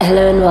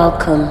Hello and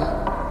welcome.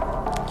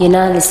 You're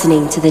now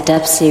listening to the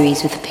dub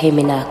series with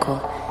Pt.II.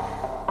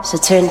 So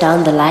turn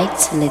down the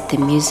lights and let the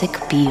music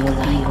be your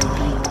light.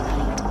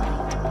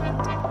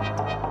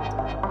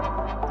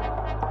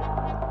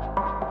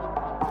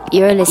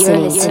 You're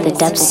listening to the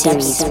dub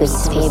series with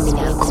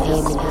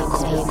Pt.II.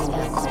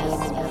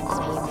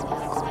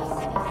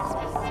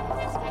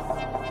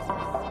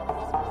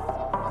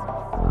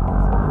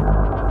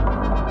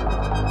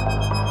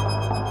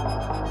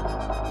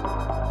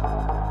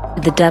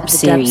 The dub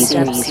series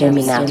with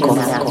Pt.II.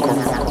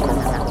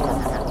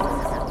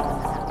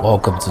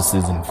 Welcome to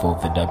season 4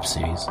 of the dub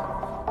series.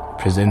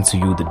 Present to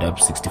you the dub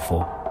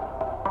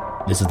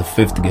 64. This is the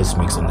 5th guest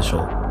mix on the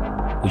show,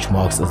 which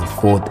marks as the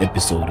 4th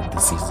episode of the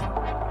season.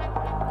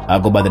 I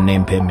go by the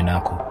name Pt.II,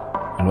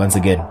 and once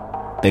again,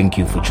 thank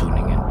you for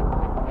tuning in.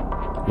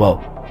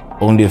 Well,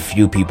 only a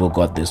few people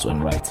got this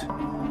one right,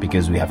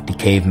 because we have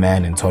DeCave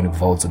and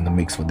TonicVolts in the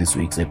mix for this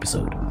week's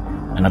episode,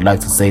 and I'd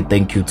like to say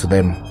thank you to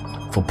them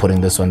for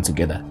putting this one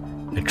together.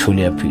 I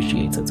truly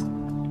appreciate it.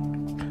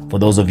 For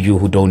those of you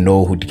who don't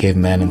know who DeCave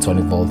and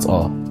TonicVolts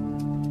are,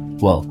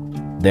 well,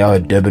 they are a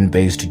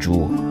Durban-based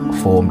duo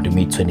formed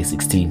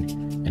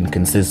mid-2016 and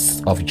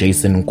consists of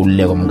Jason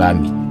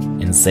Mngami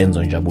and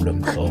Senzo Njabulo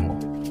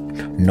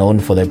Mhlongo, known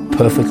for their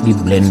perfectly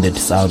blended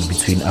sound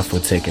between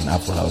Afrotech and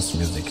Afro House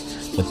music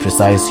with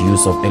precise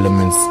use of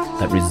elements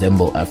that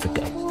resemble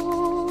Africa.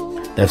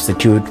 They have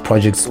secured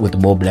projects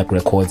with More Black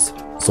Records,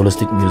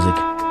 Solistic Music,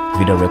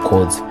 Vida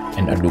Records,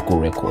 and Aluko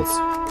Records,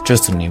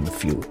 just to name a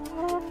few.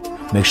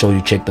 Make sure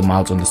you check them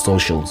out on the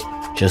socials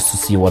just to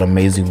see what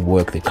amazing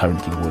work they're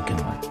currently working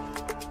on.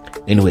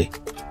 Anyway,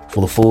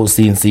 for the full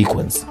scene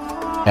sequence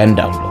and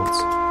downloads,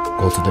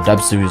 go to the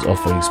Dub Series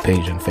Offerings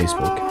page on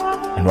Facebook,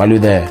 and while you're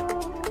there,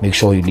 make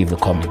sure you leave a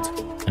comment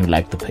and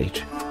like the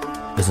page.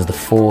 This is the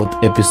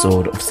 4th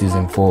episode of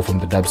season 4 from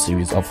the Dub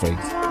Series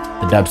Offerings,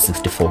 the Dub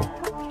 64,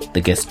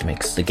 the guest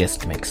mix, the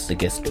guest mix, the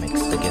guest mix,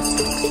 the guest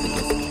mix, the guest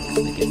mix,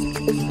 the guest mix, the guest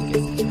mix.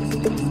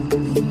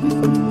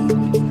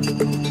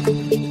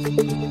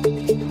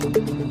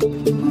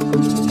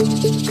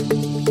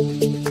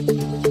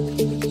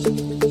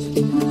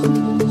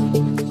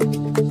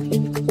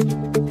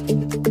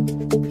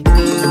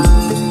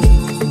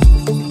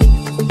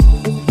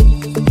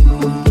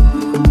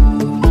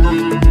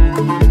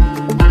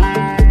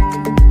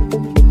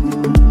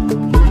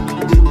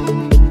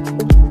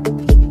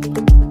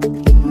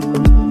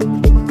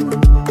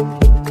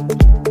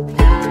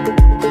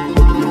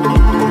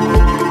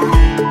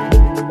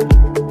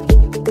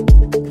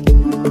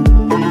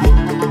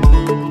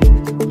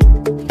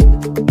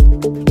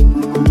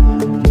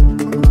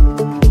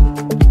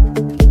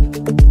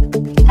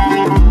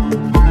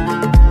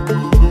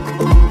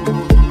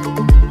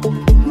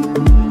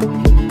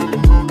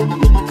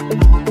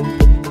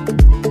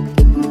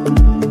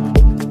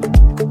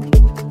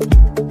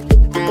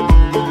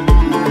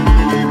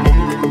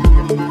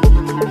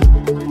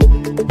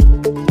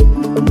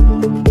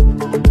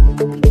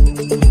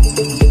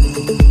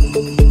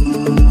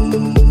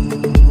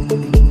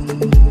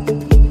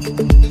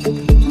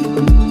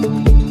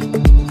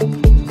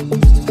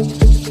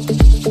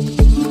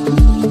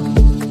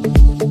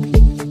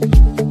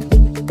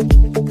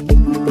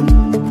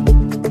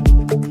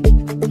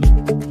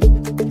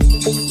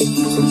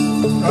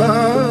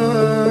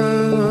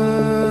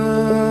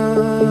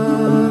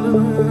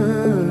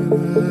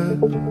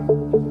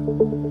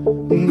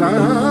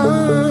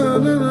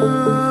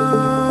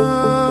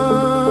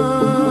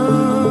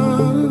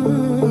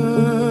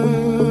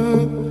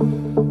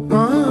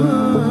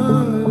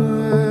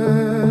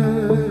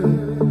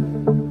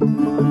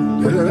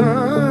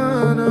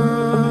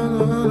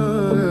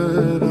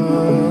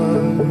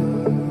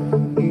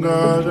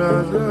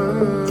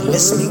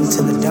 Listening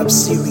to the Dub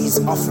Series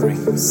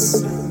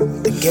Offerings,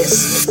 the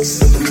guest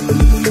mix.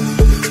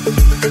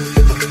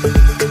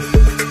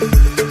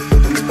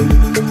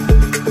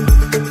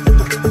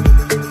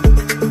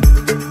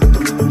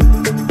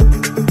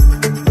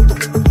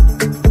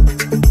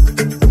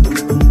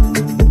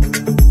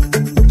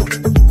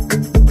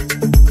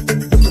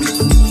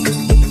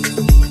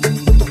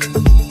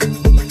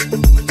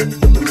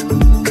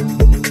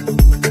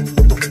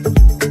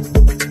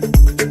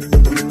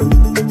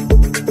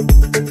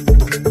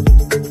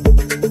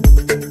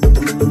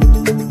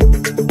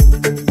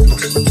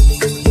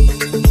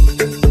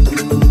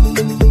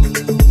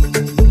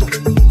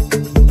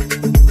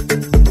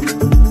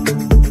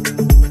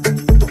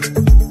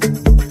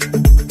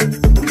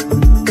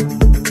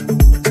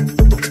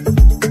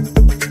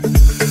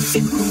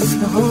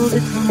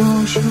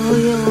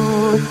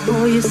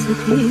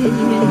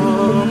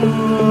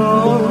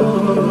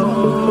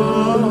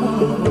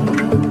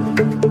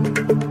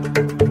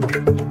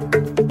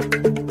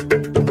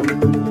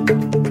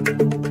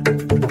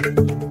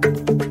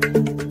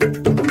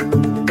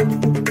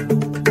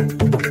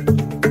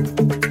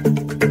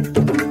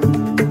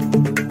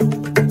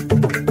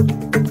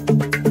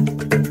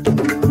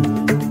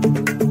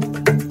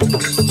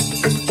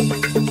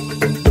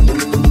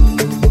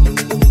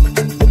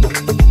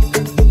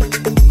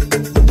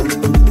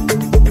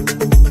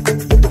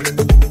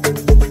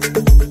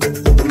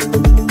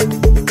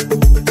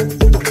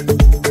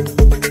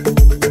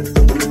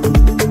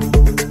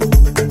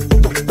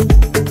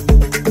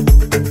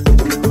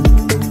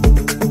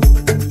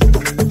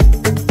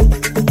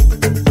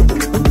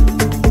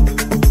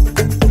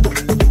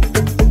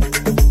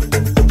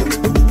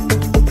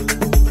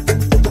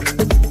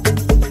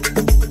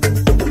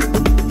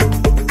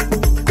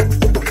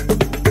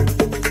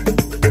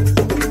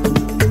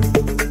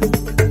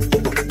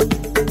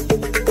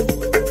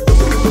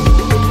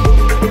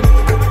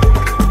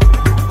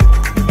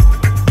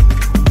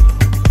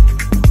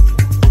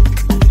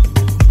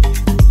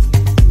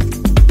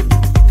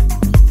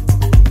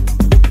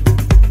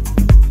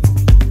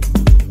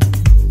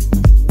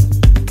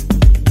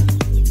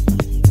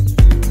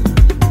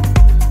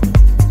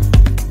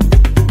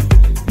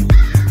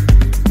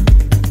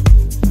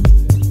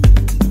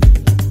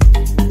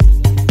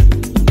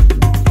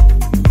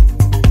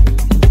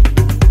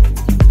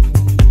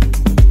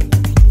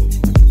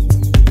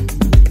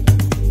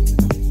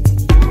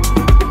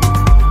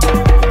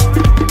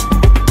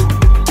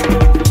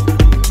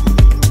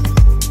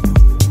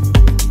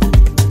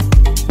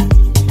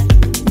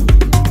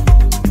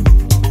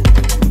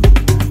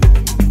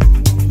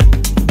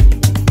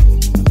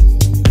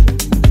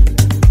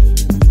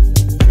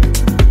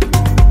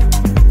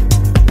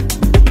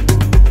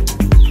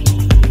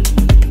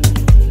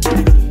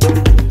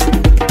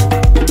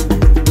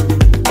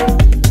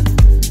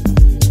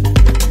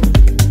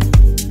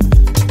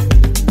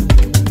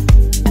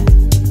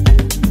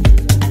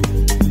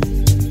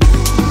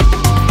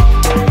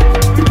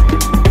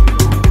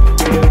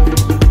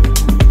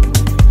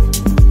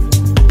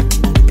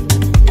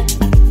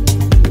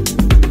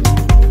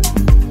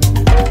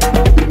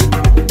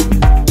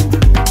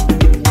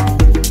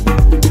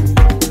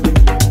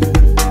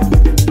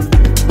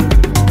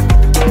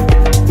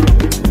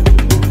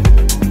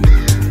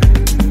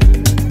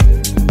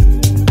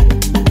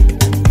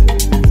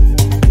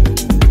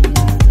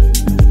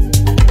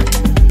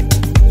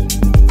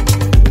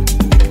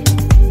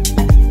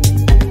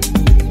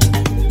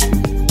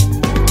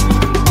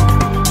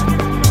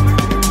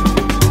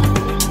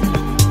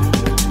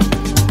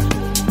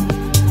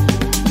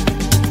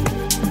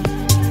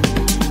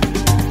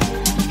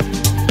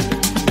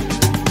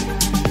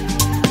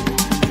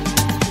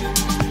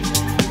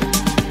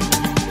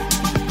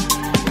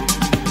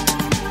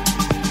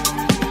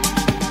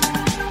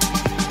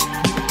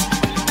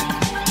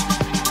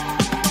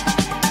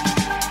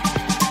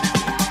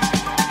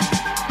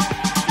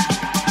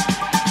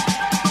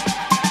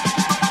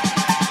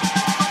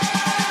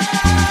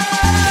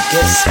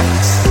 guest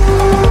mix.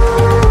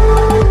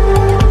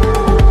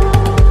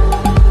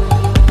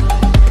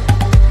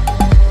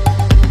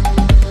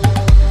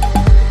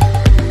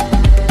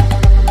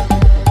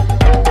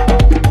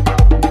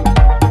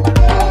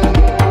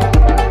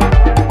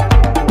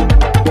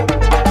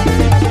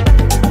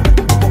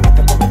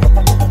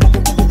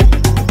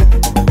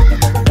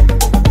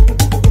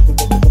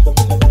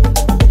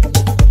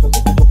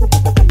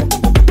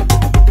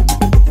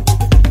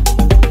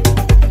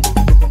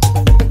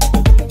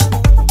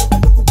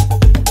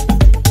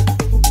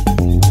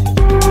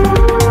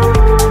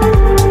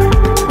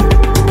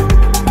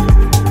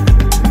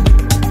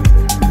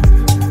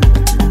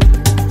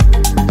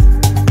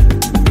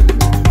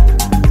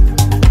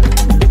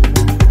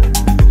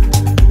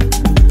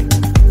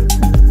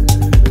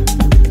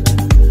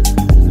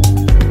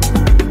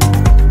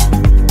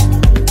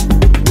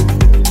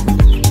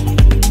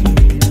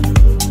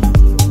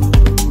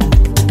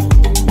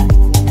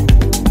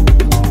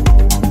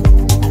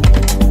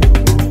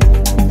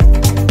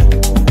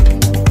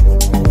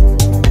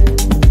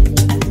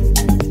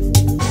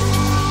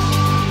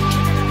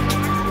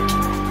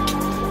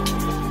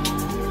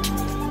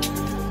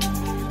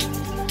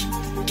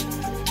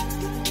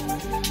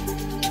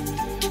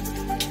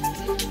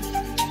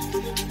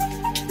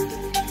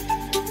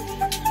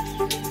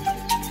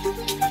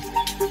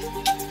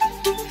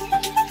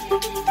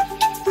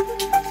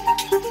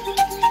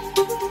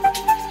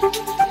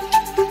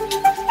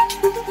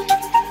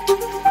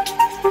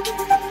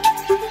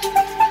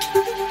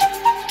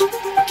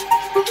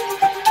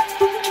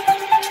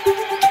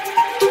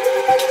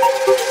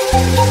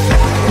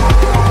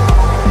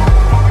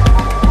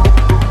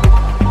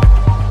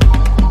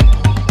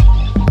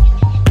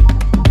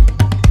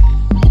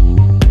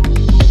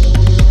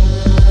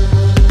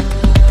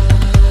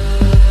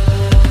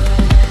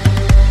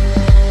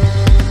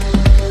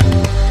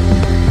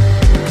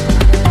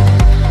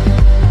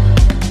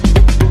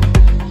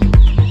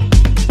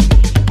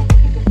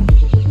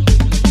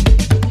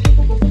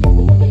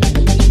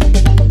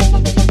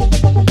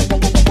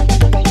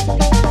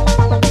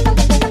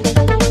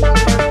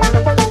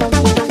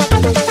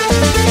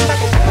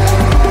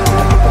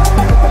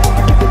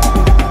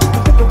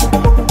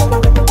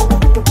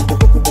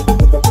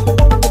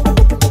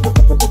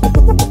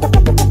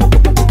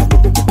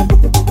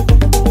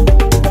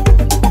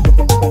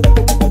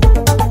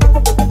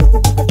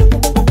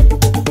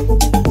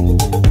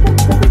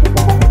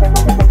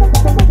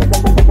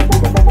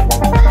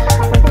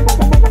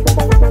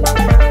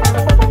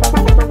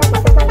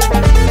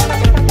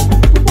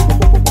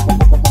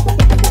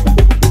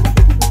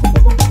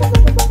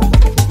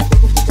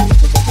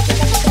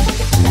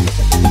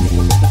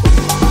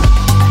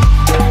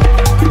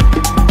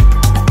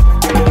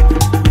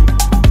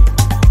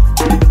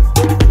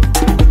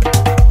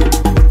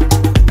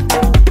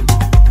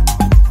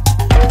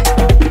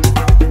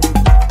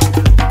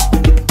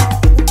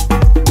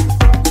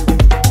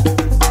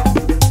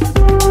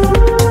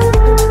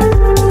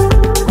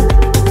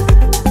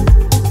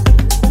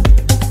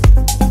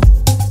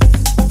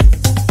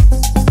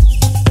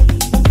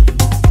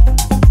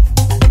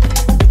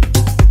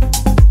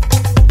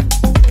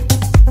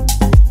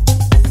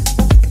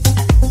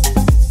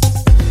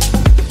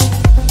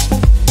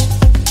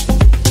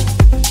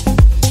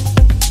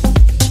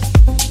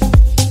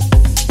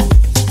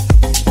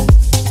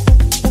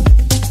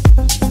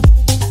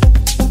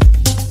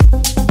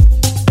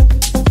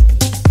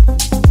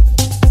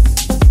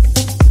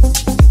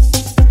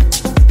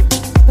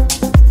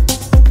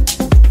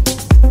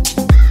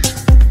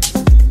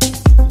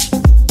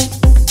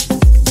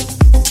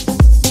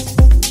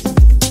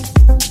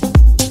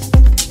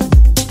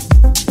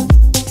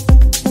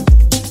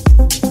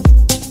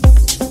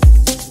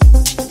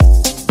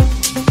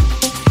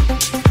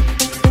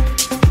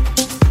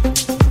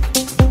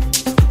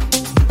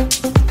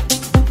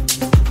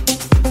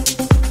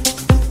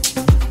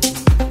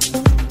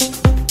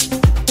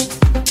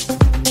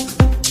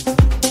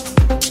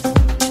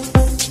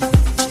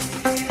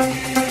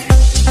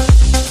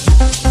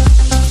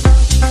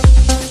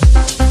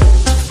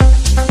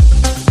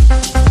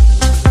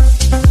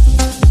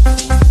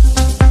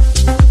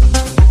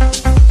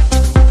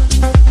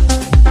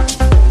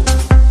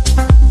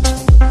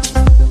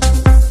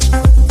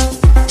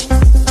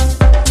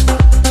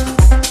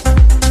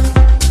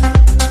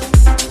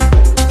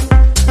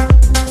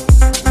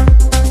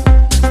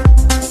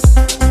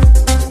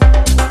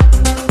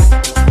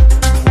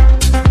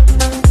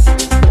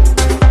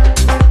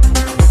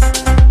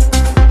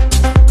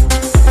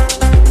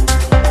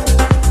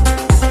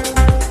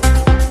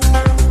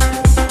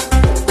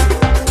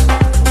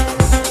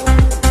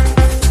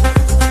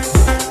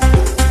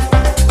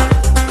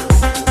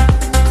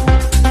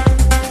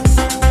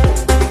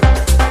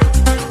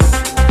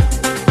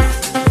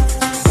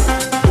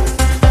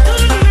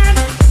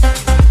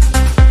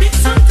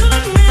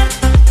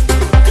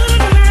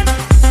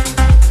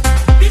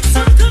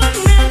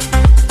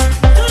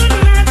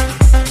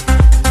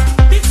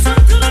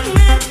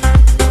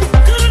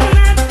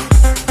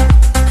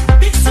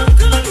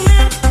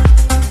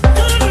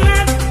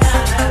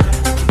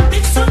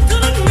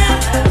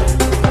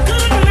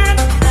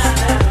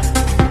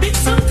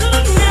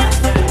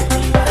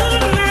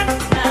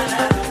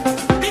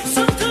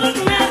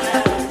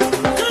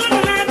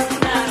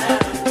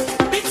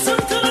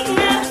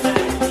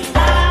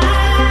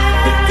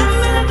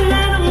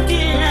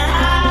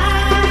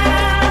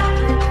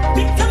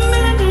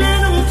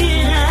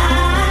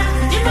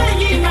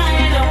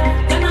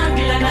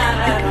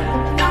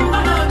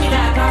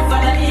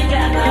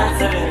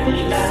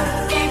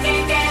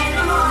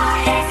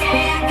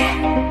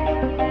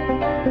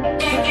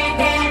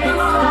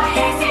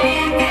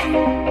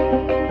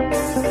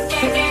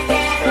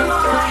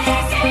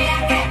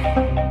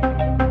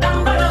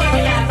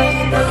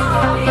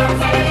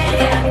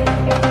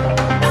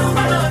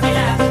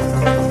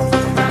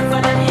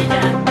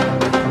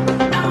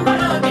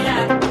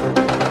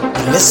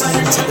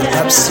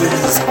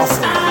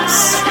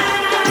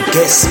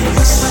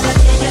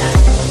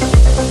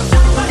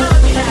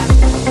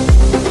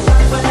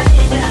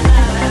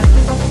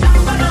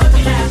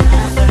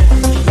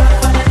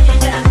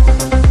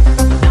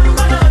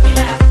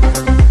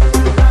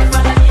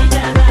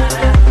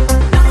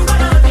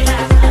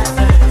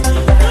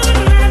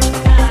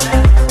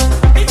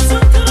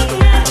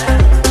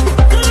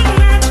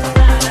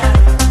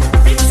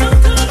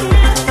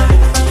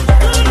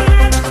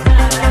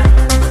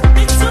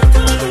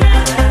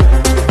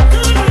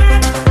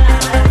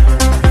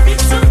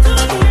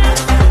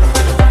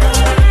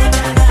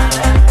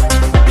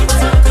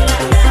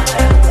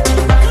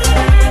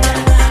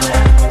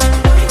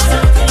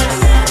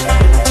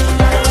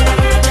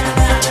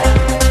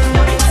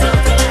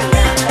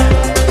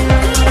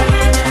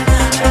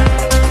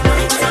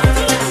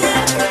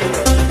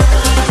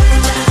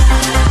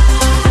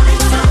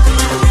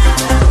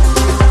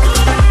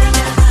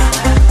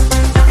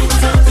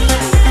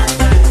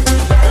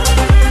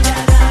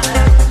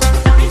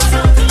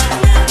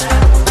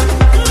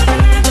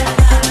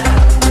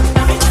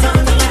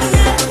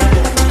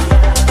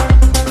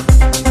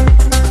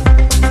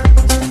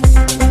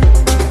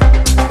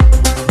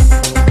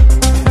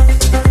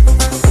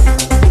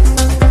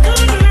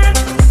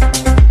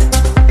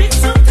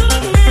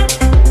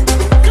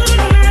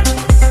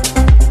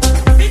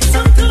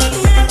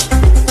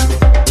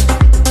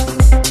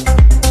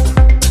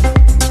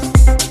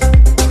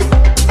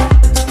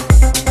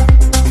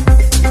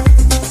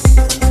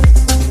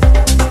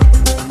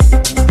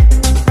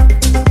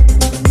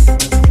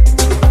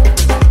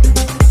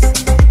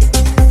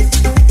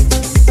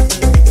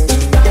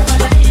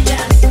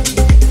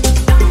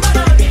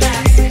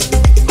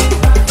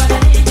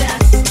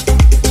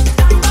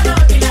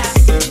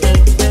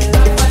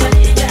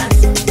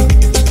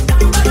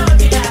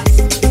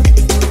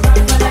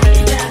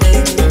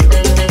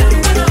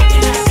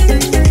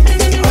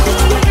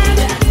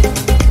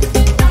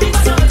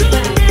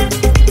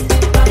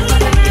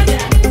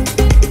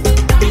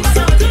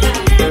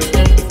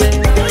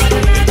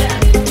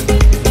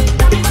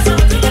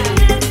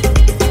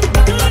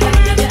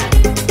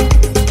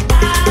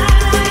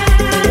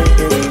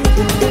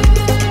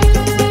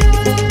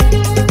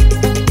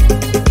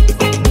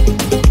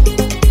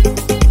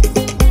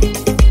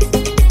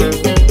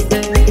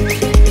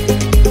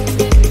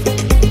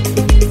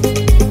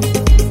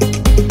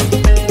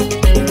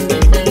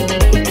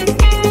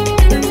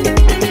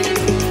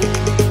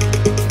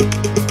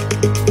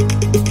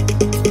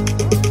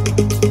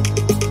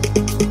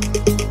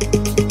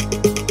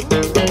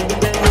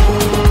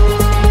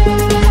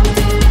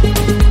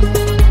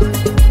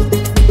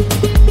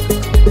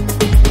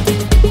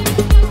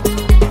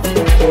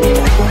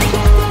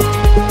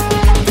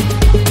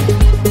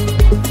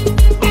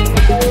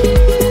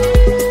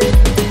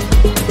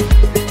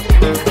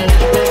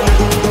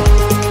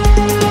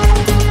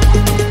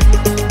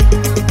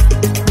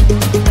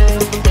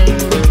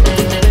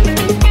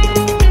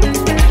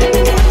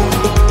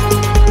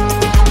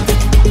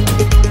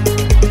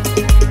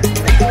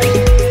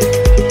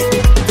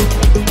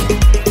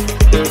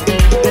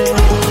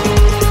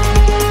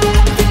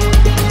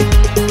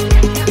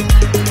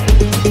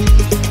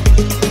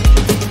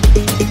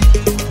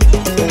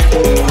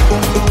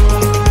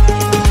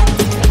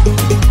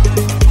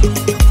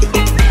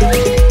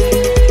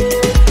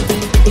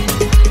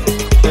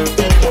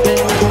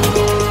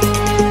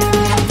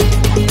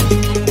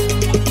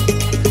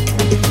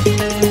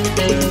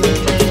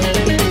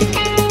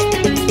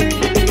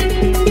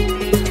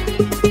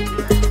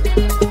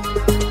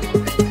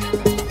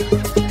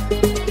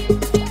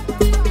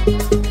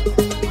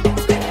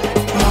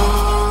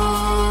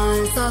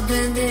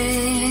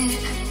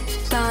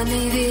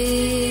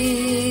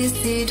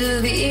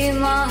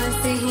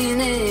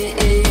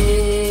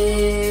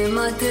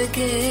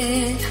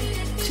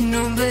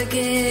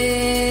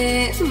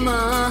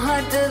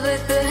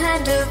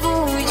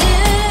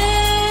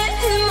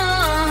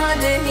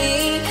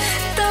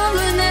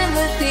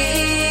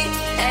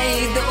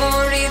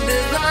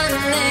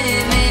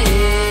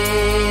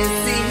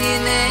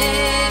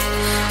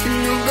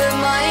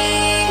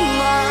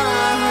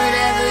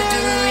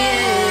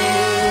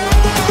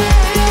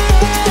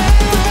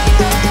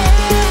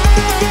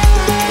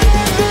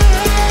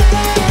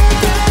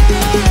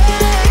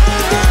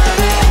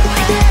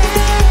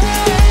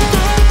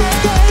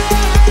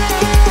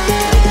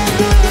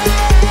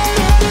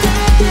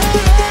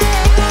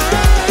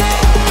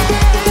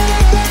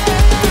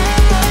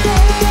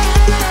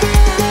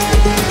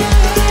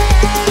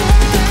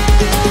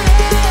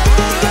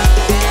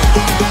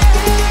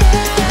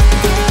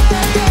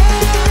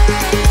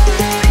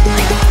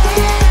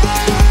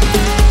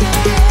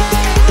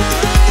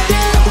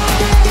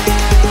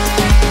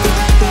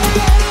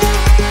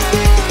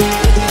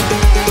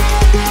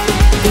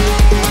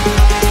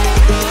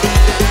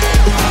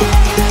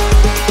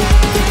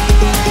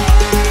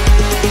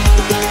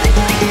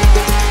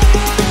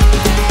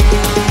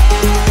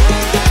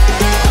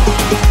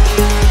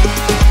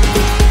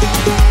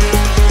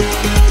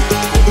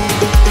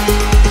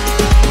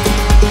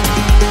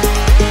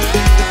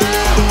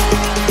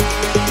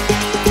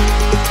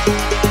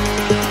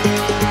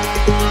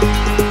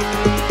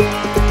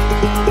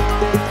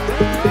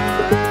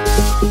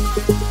 The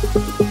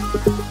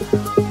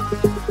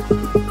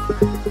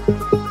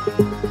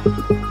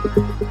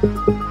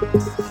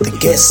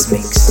guest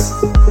mix.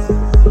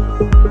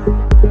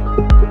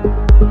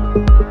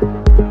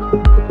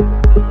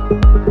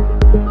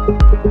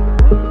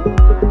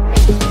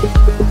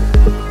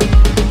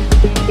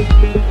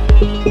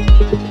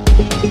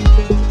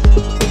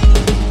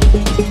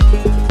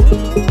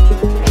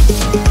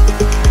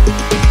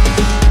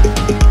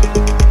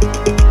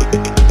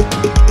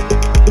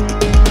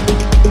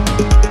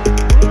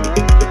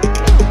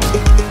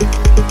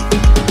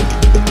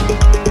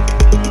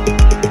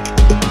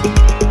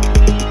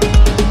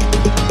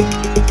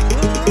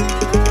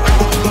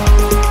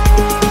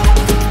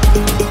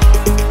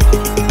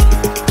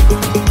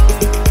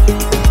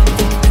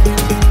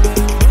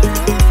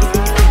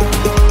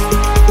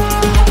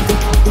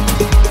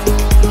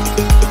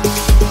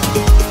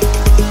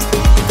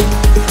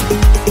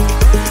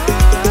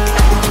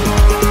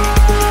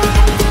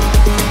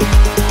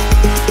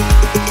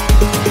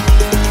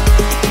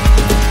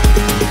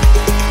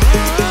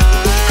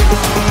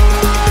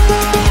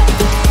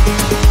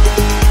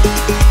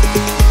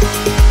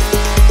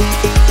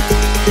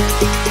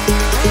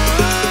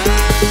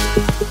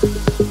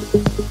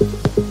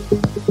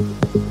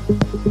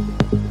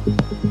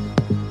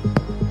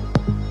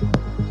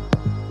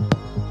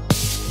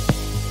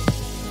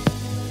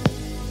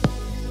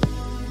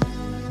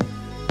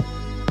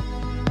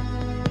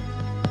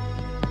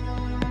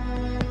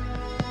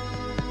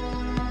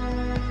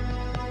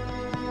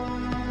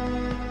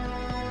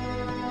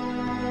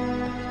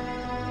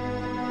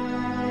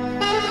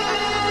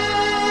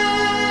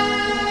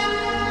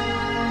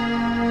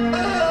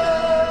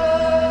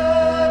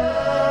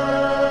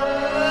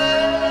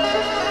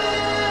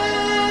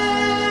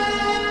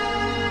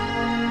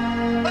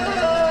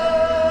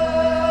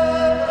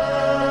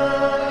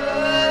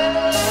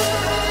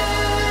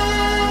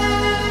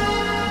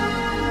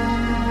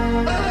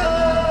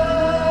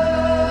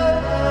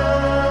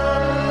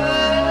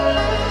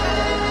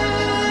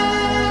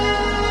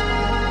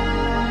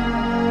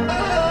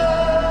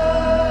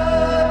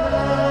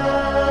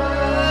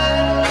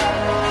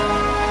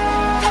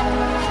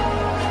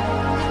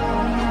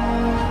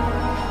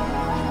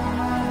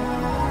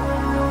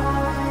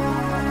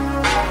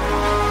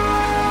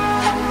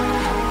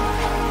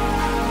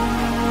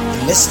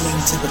 Listening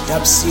to the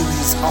dub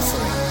series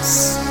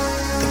offerings,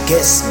 the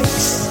guest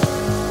mix.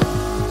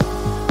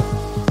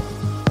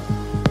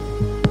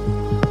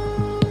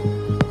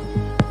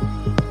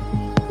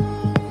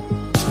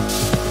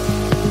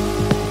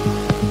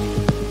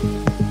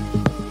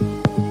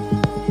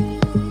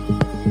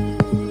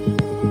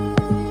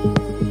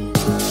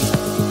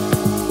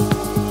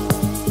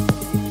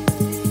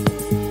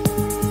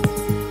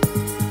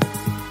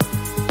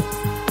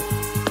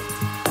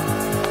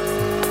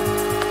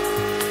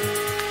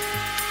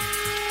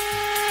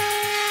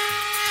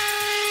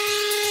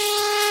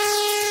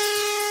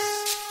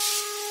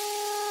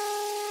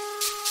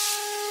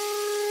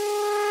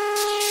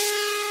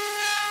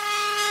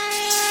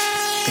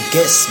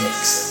 Guest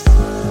mix.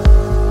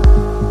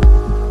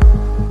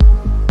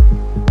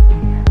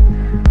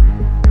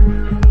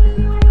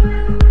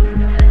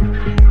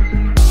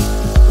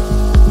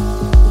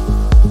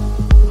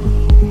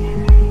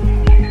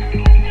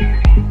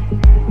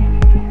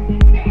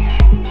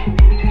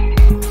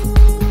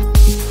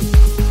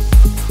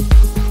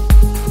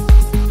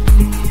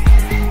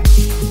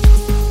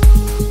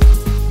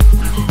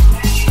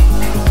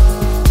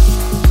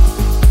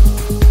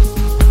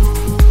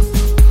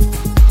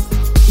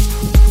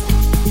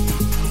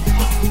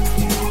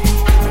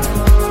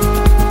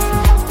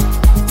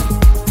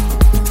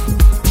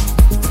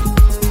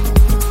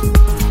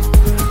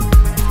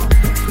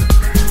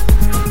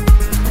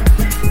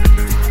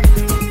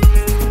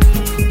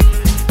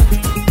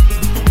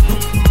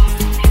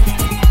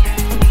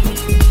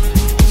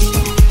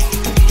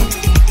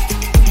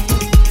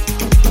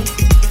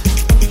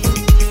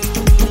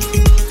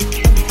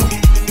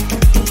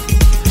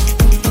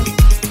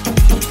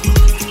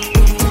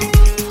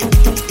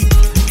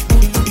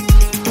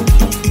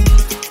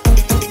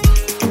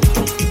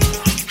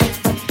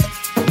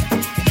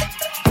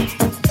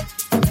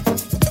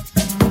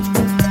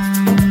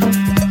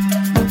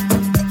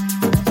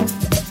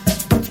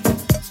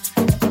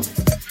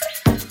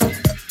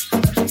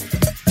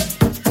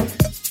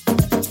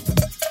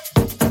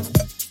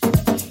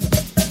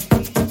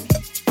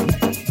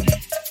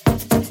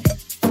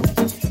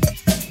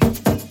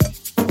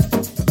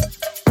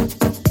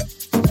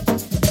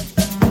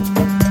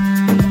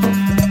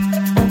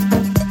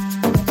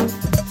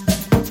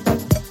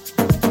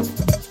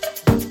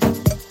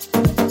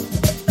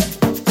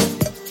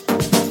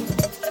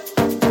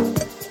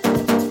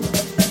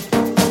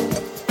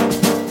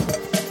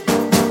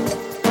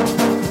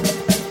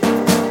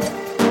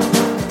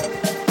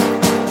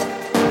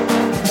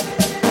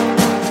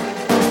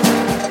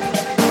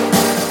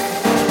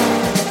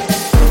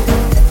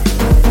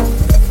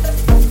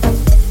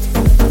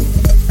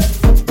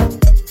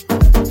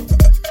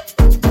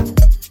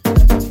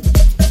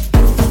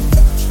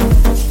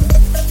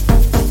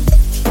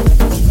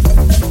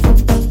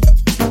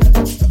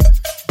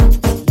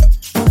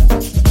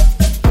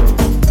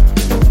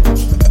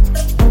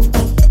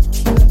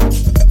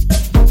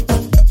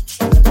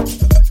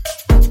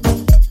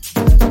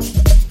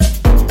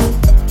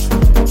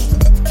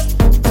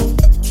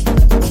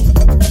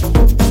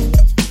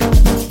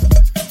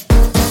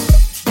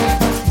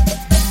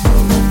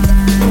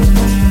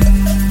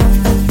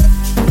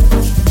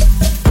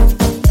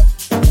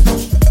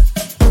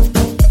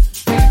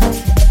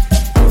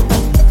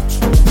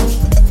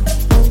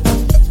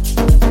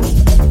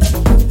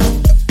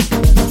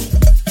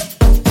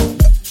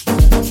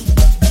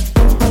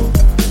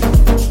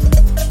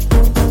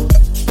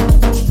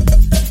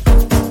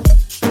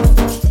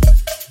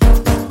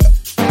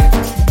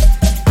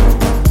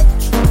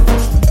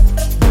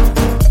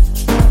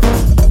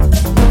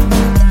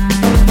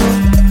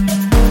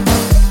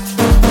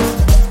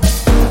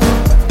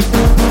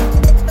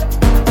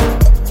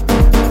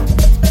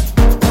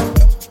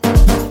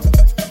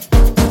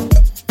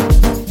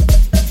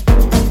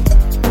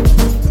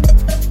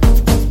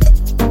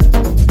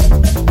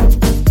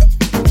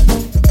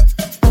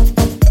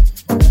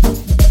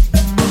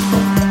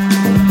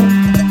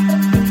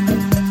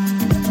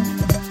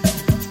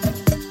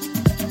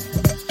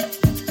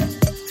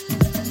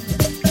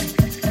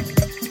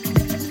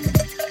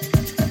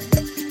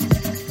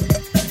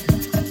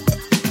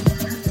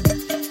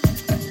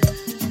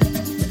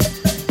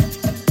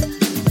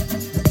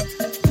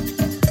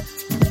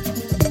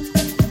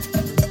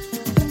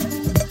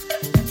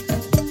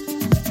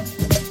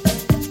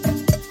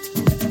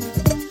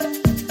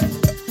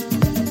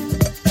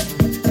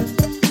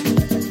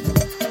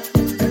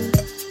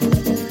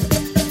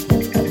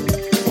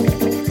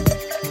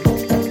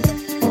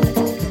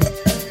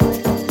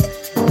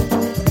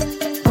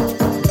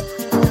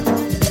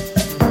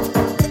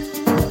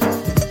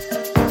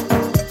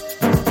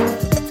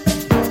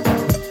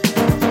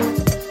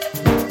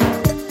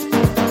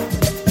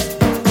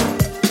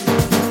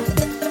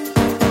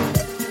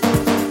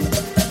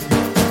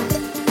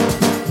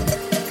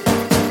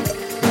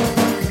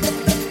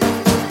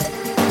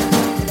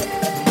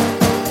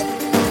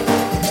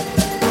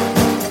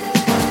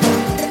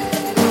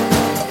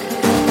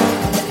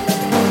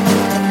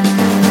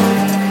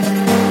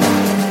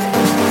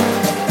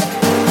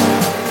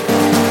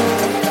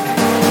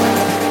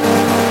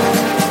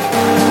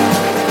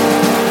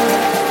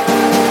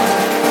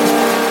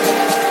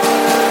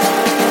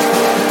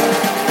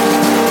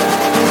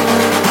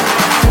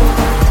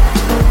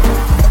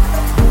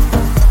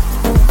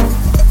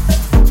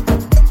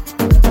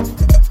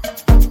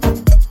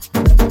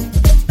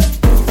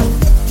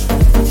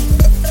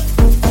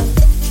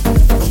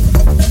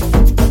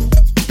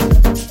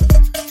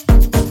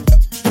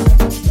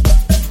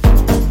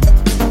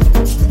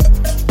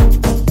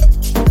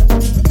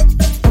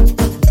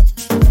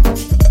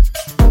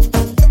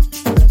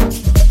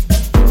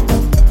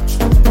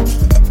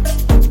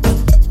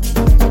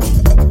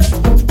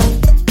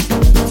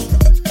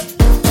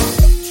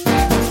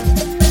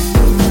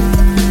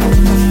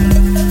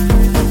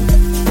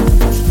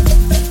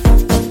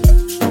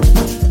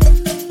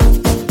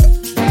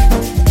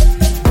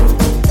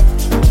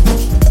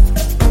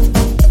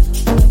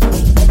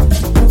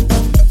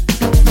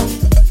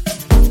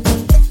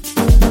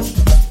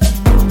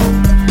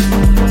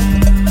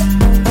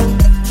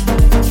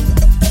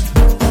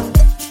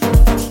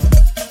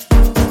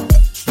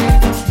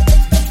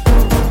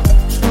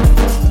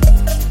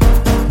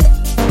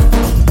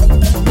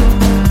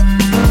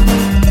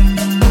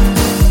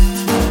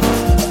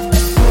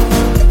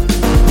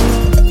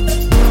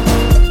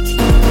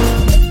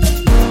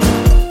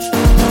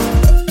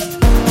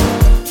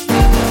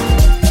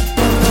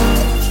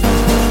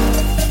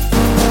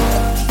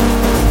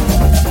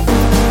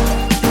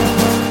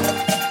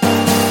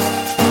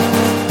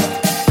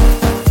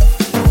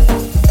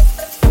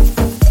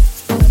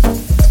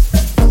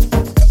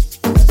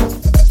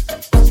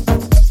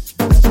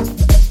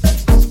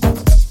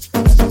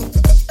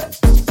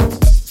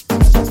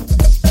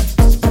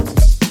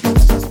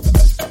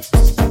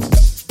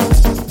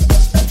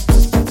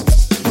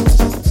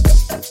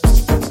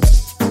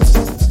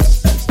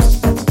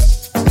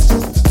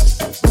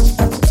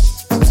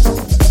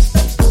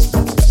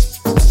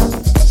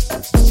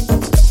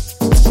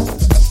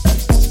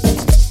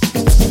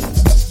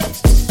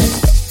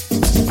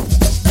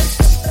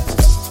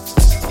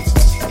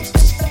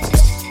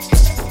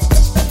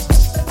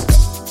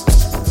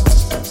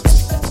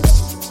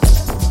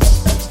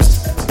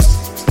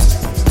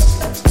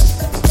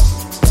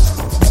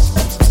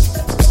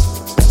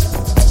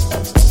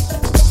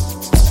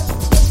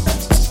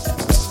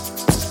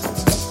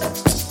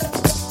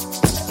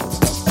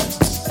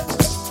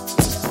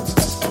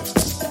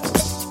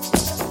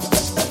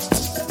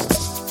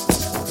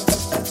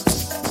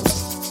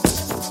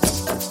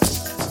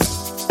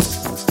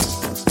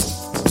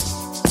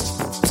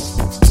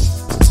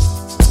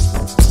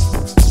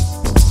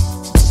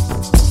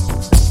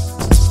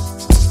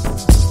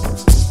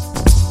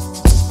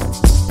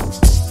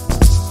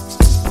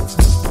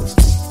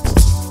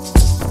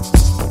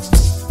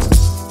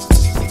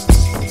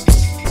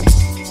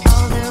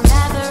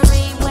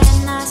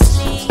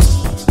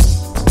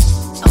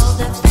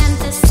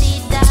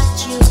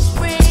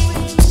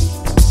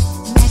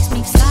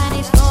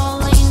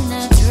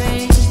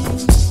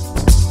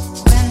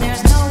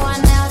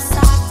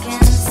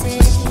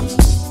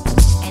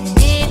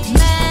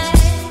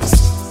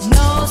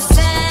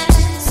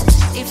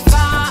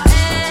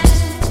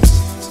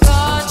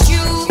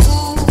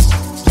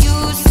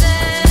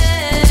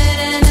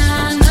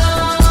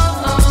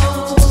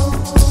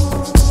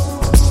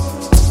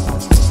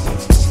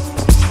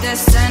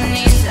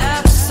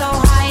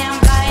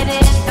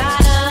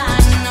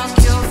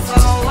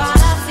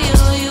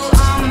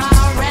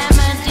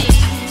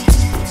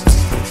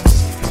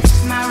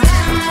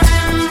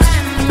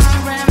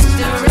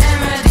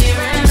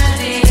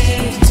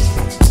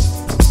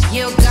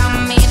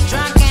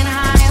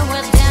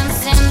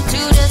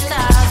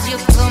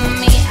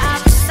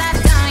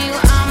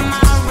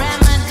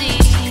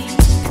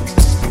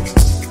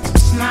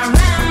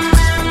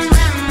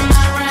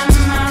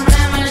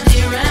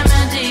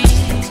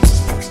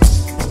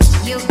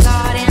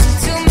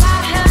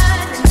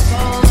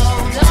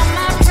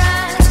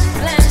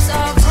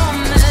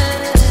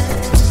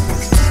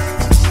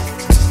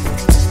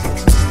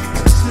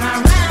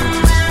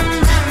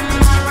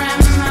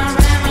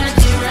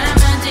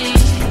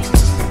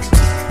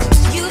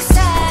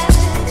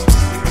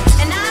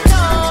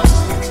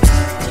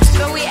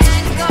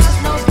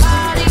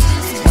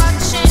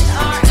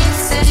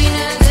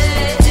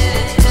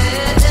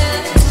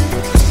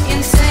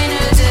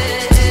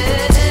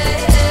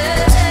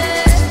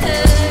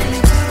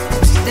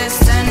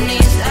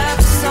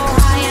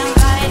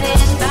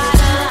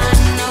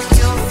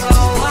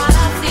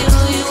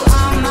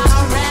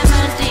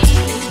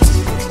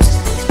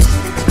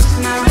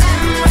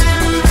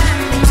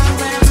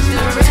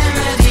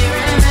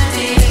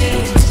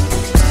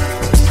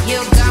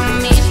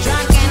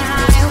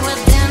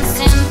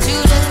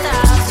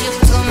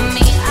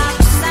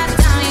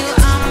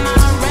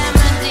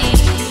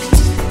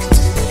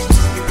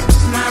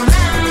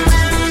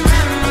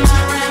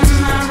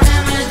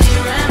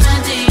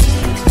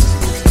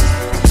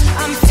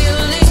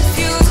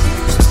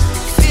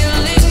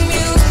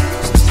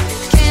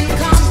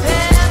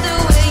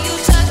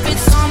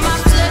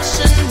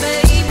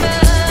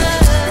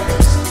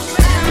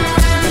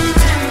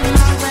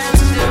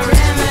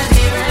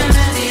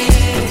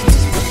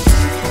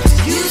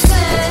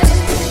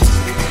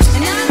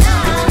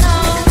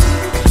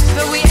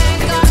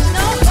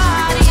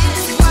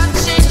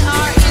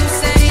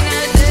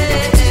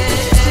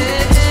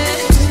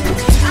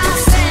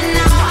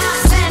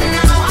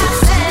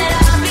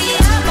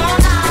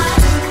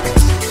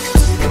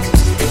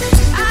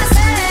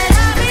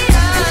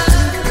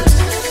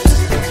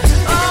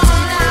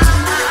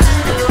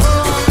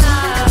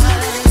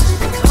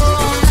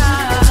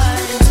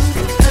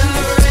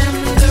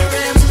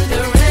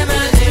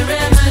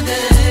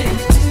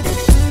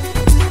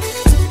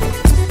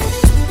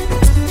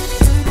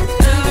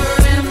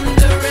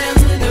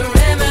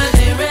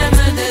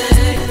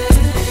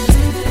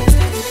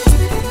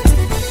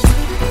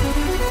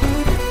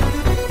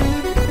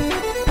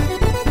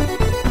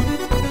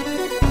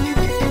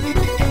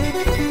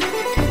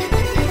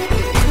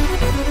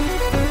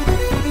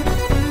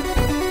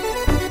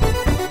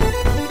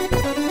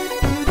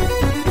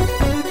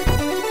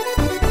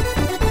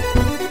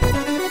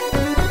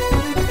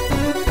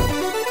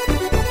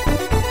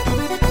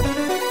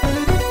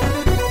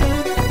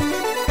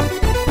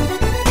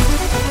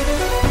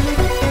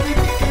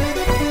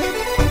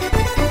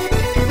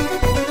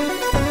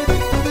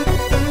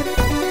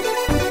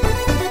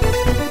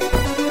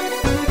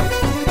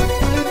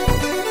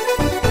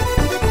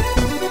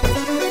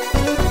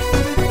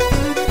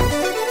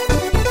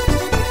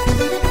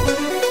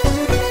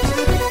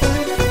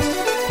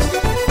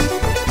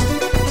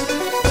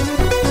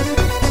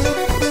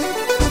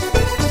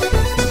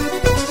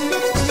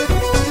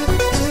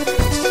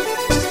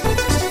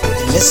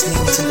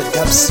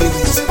 Dub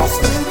Series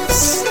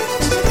offerings,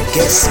 the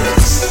guest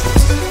mix.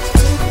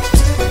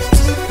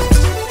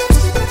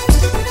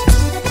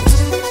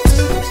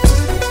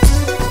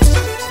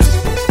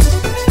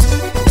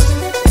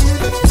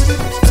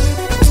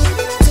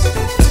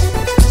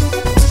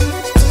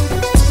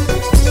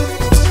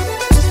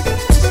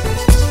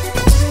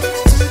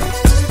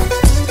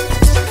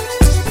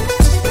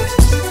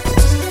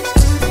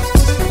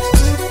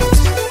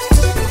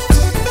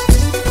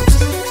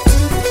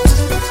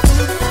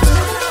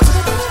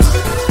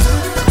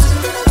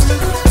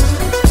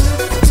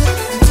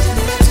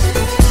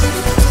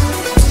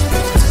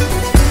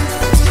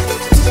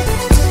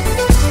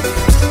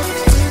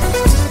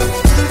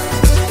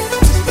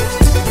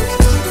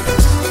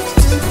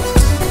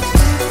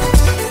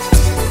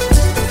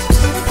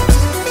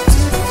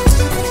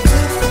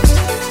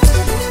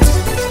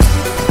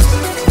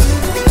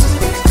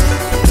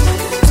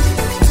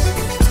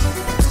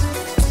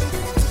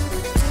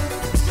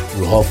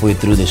 Halfway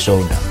through the show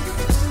now,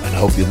 and I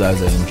hope you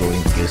guys are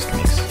enjoying the guest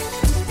mix.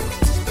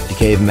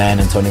 DeCave man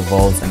and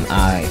TonicVolts and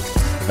I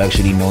have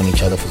actually known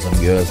each other for some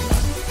years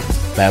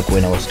now, back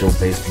when I was still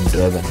based in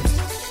Durban,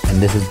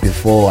 and this is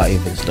before I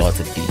even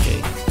started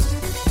DJing.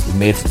 We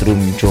met through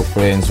mutual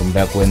friends from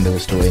back when they were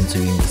still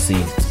entering the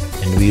scene,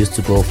 and we used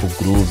to go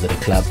for grooves at a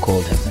club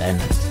called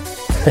Hyenah.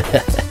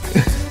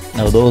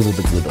 Now those were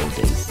the good old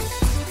days.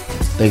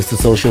 Thanks to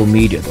social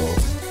media though,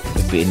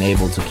 being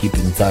able to keep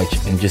in touch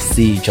and just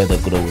see each other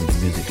grow in the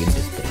music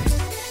industry.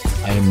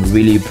 I am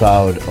really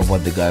proud of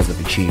what the guys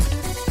have achieved,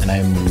 and I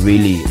am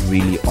really,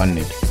 really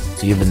honored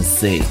to even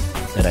say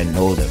that I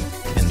know them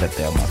and that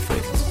they are my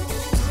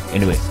friends.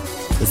 Anyway,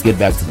 let's get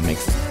back to the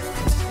mix.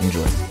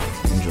 Enjoy.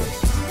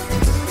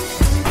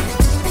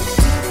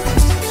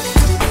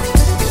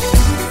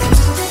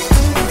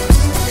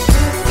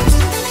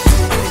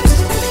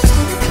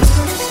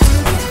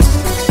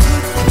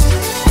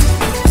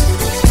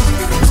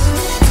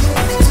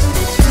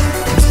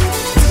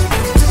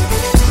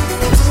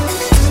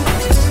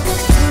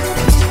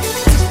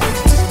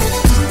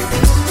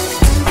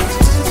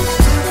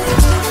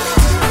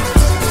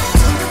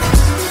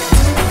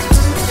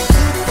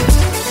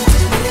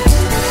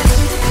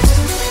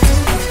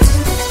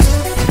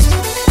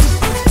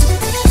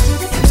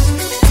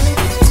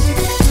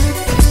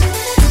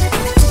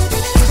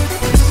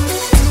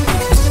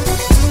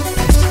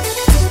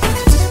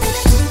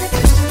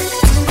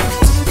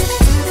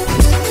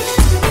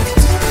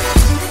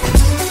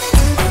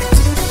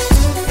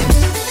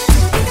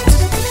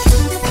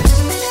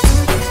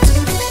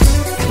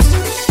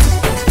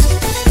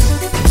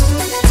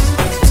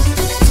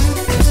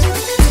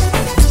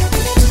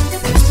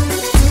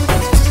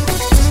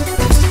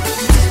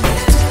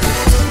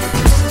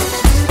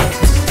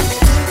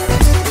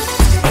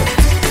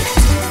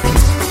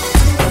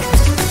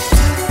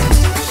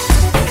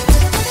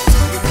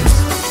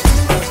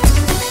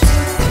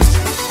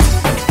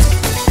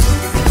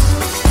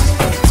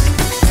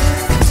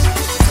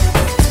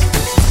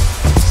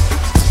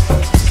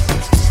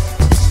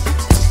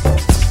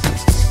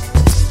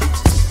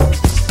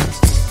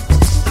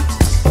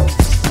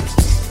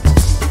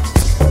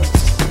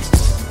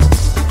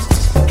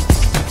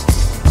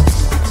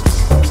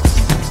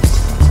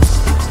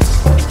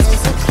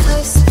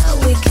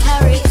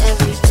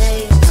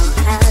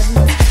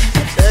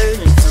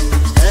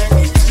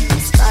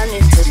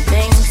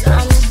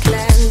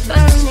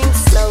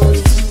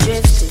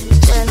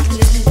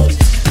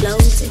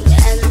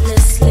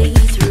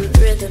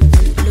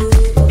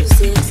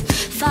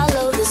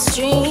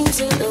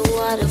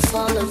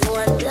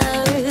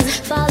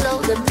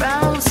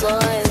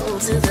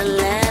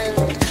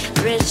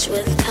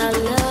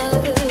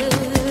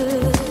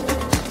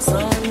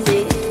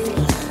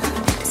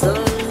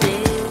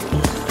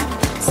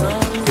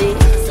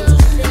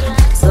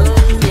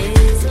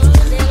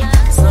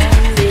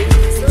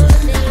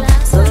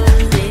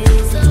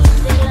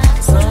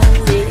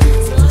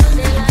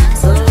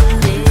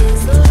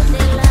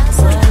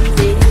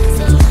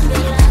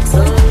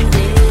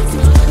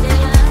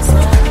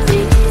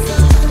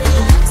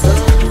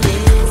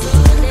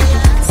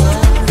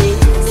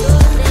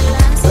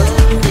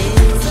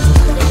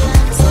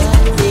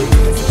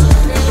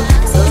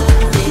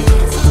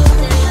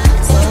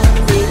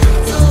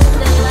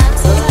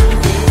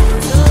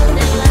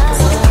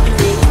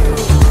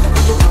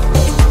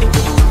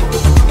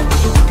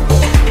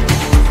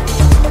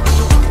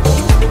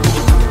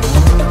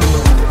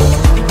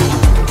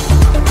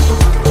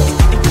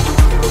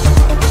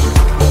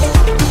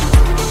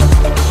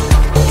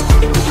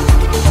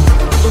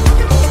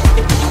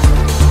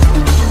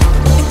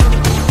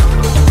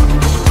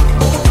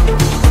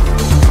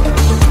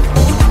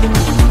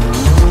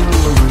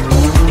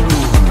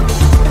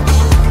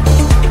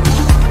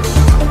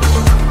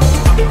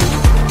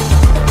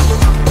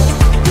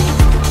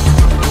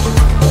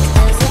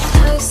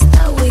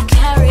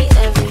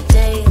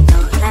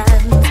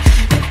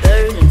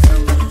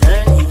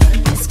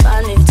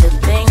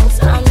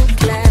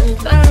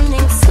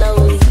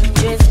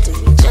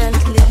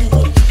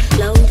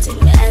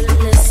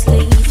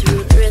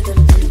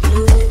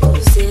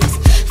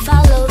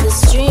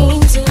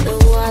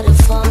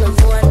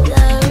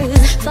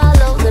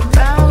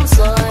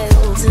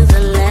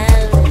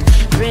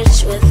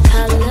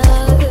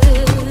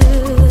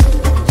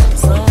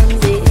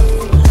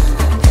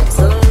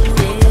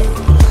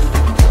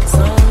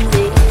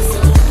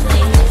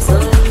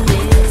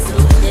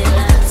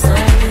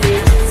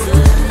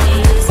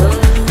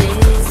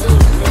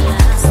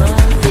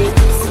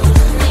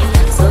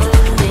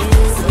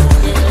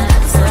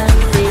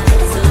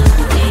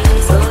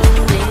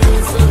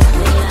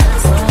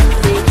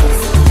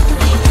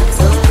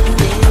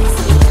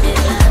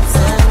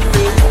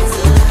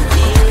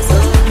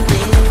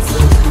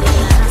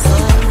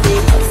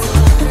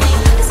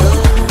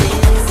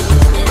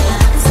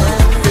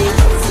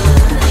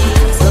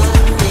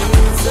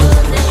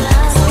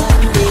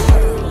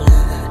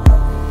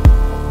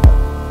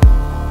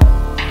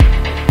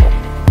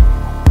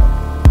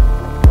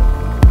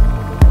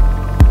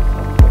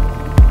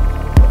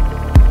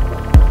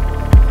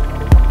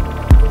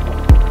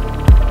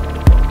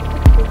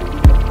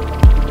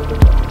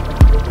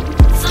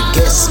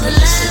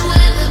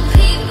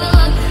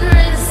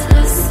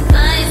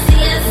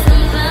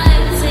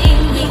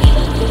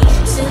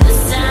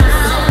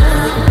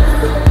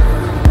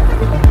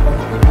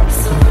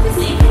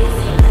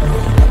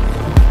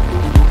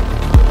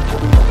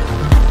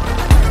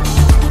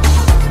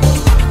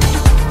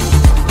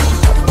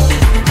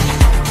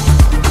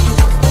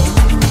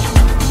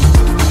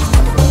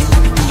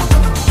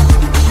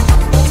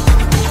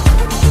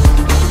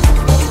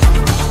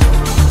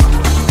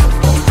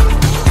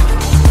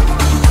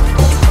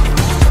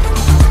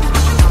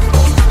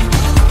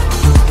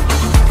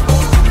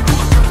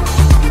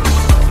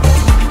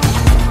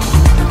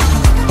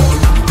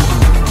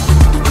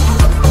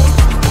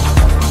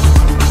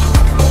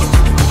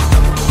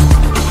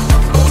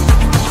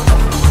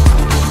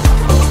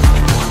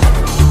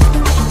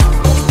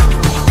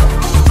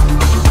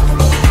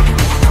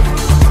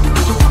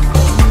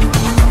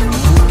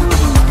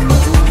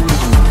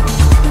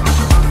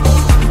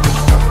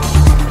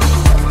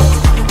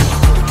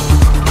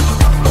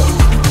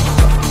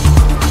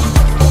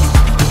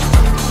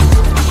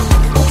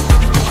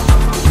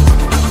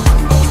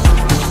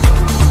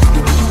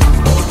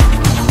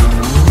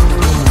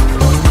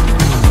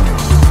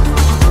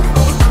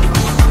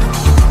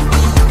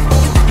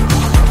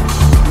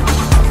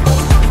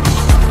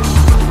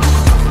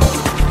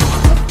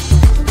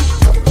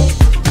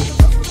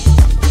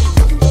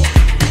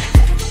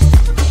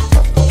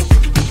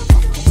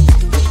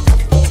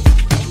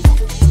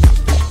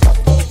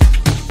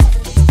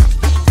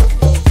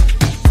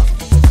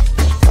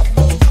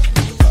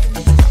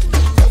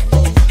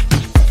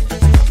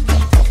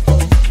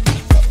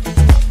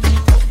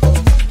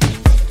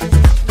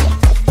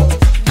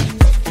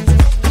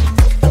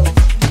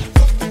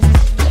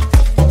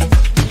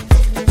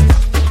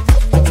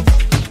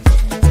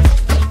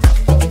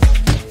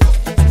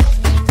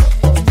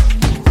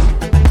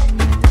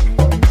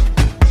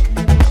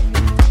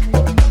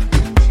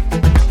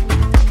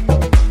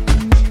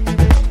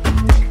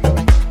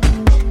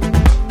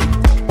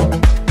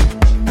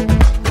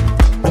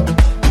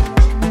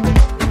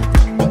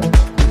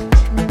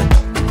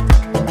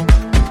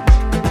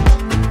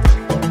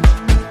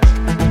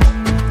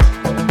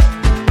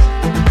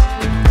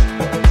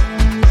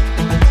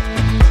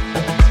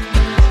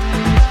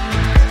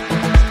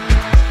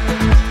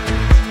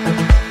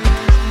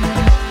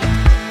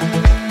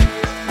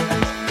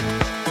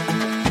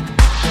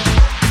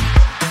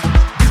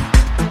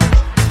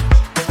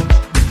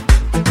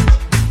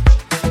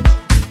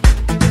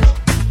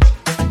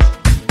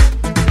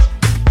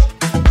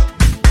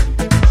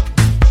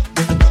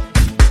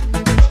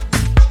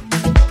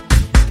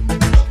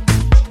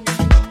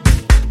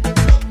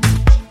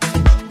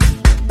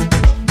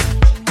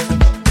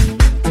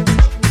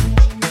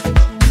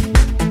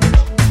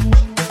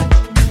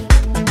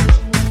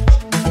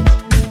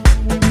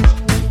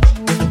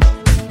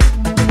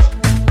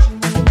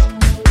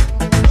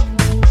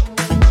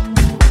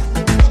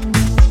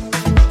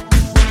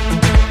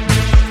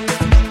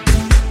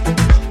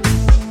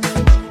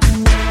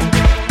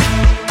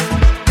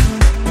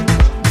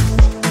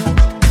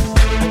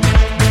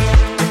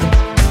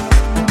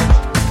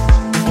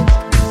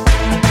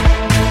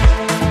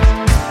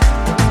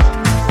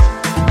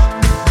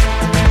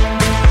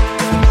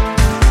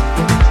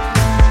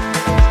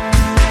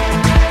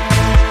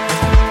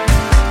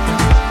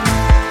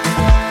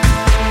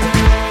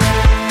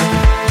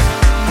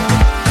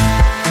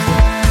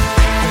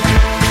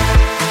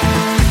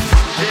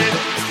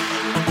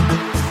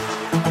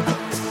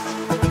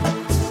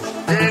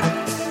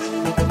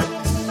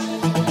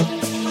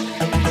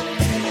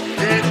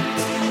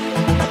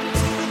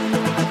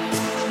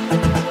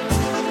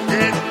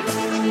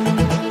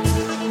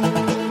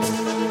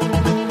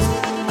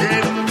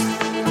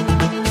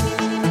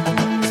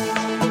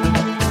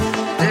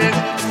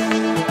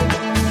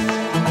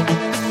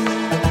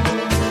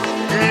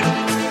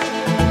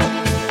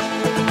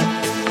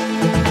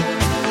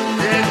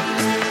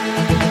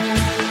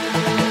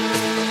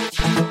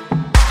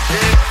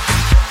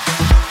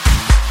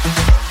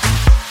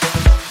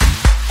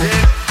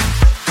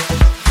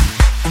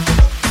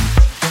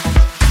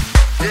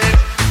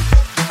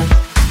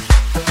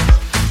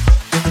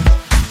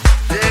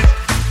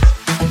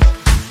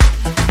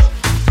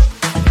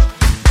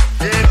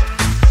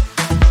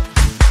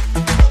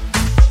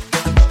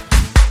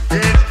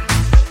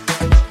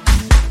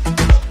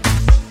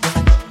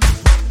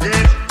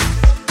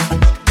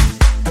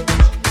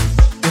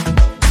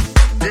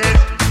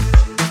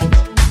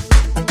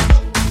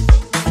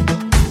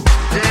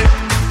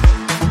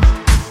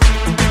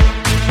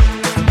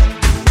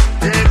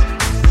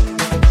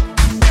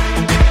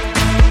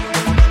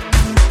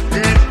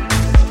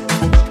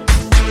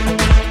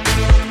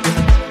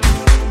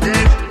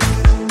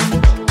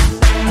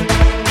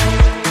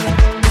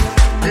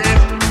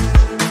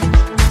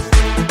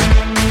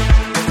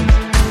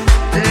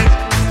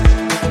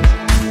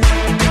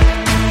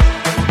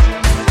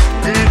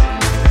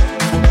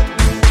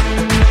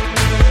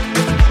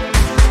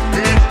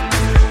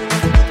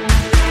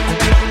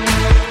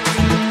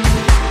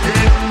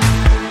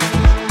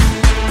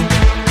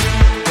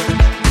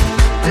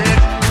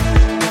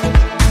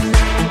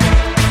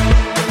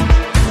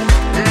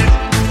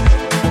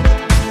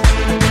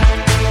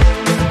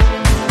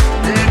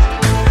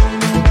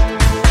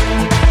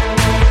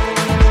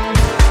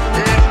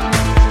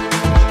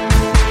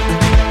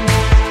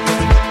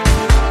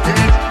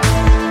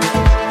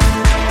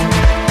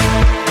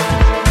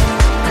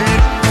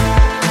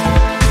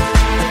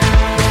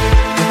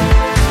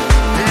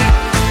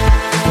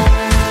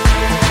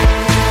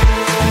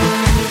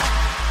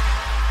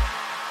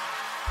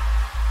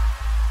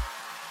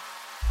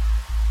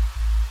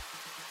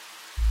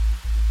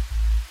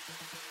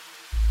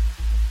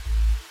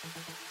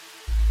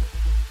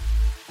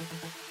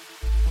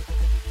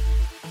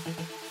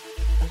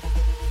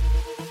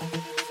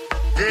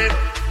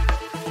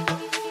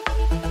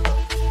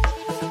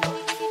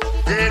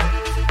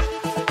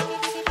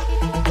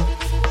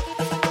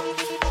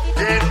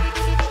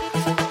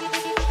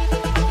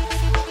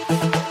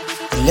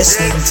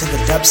 Listening to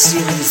the dub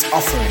series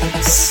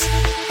offerings,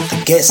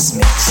 the guest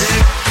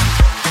mix.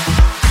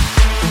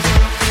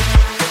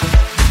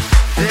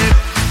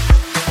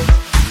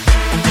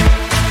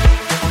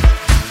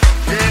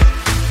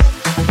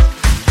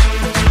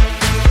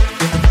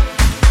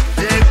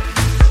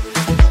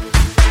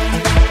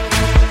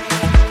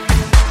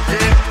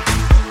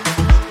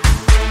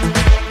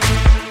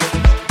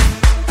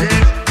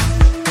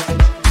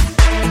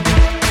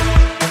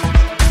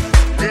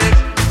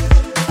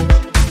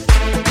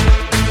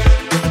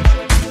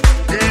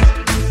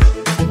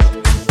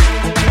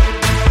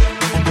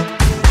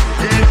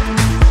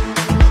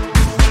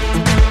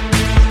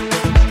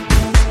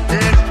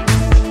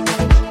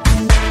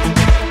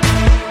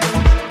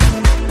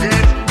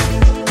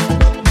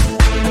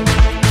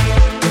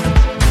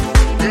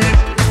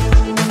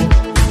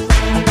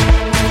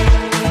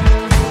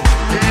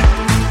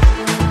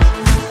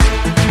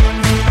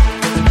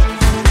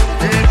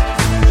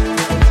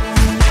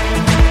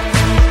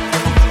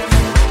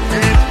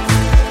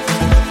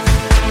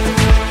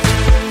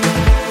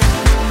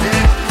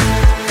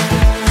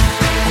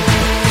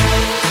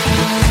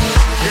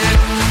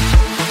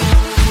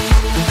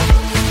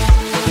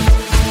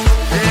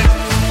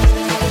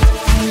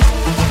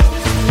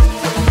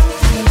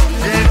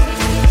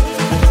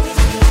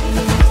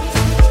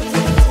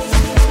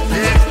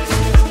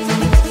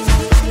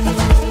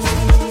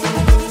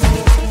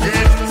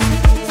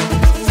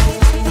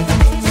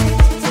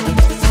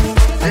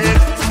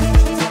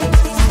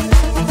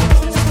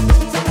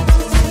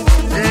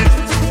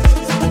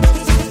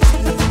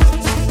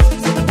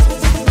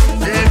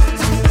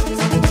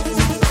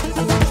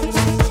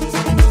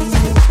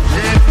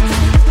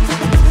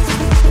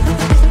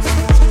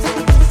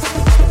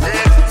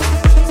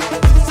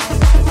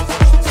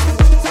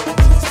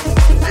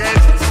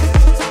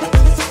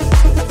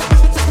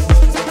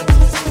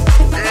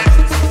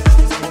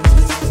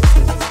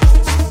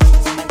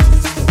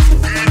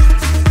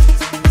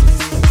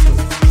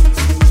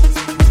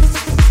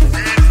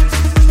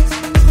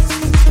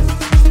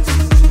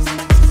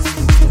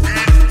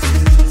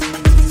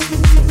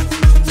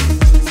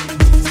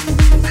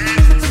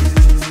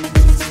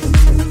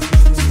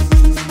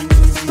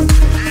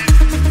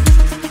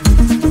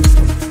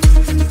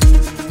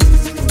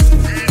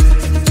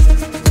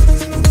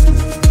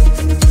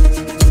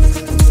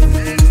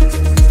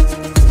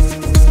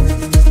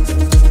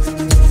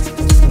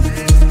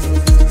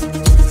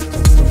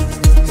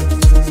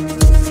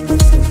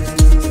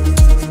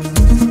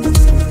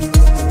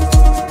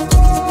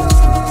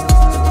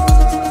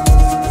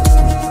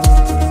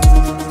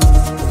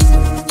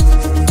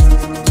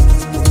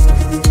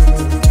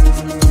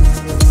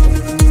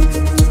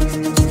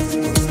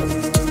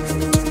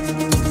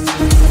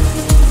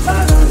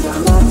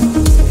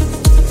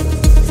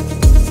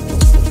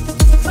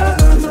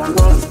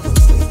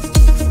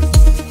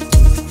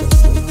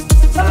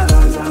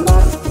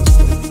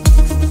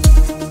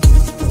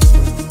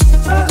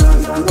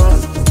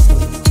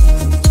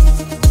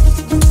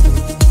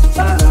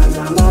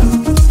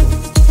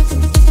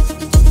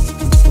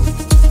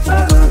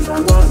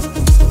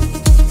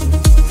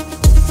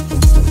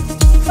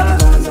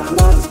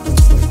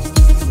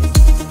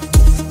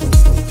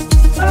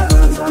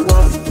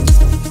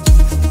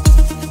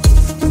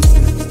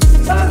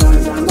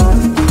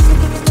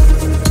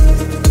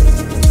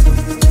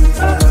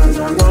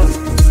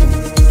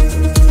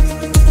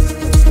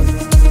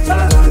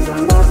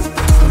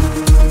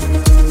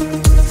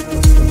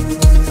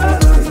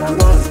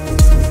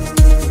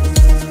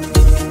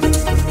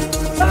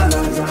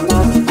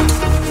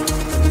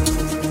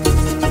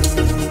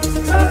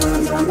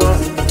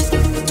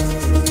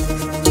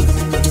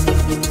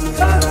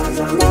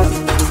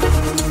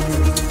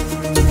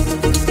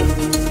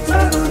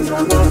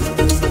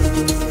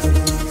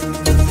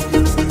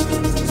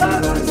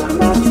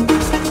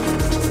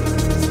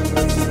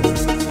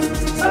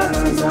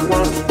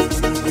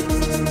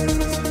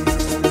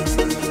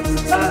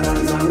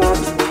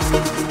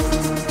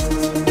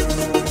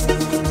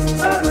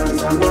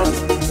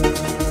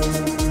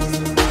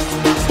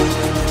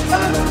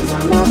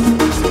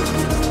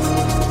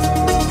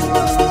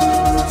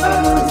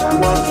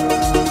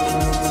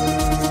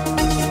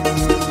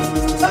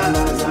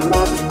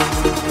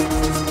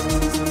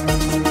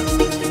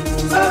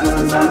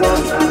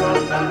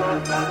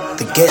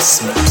 The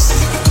guest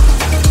mix.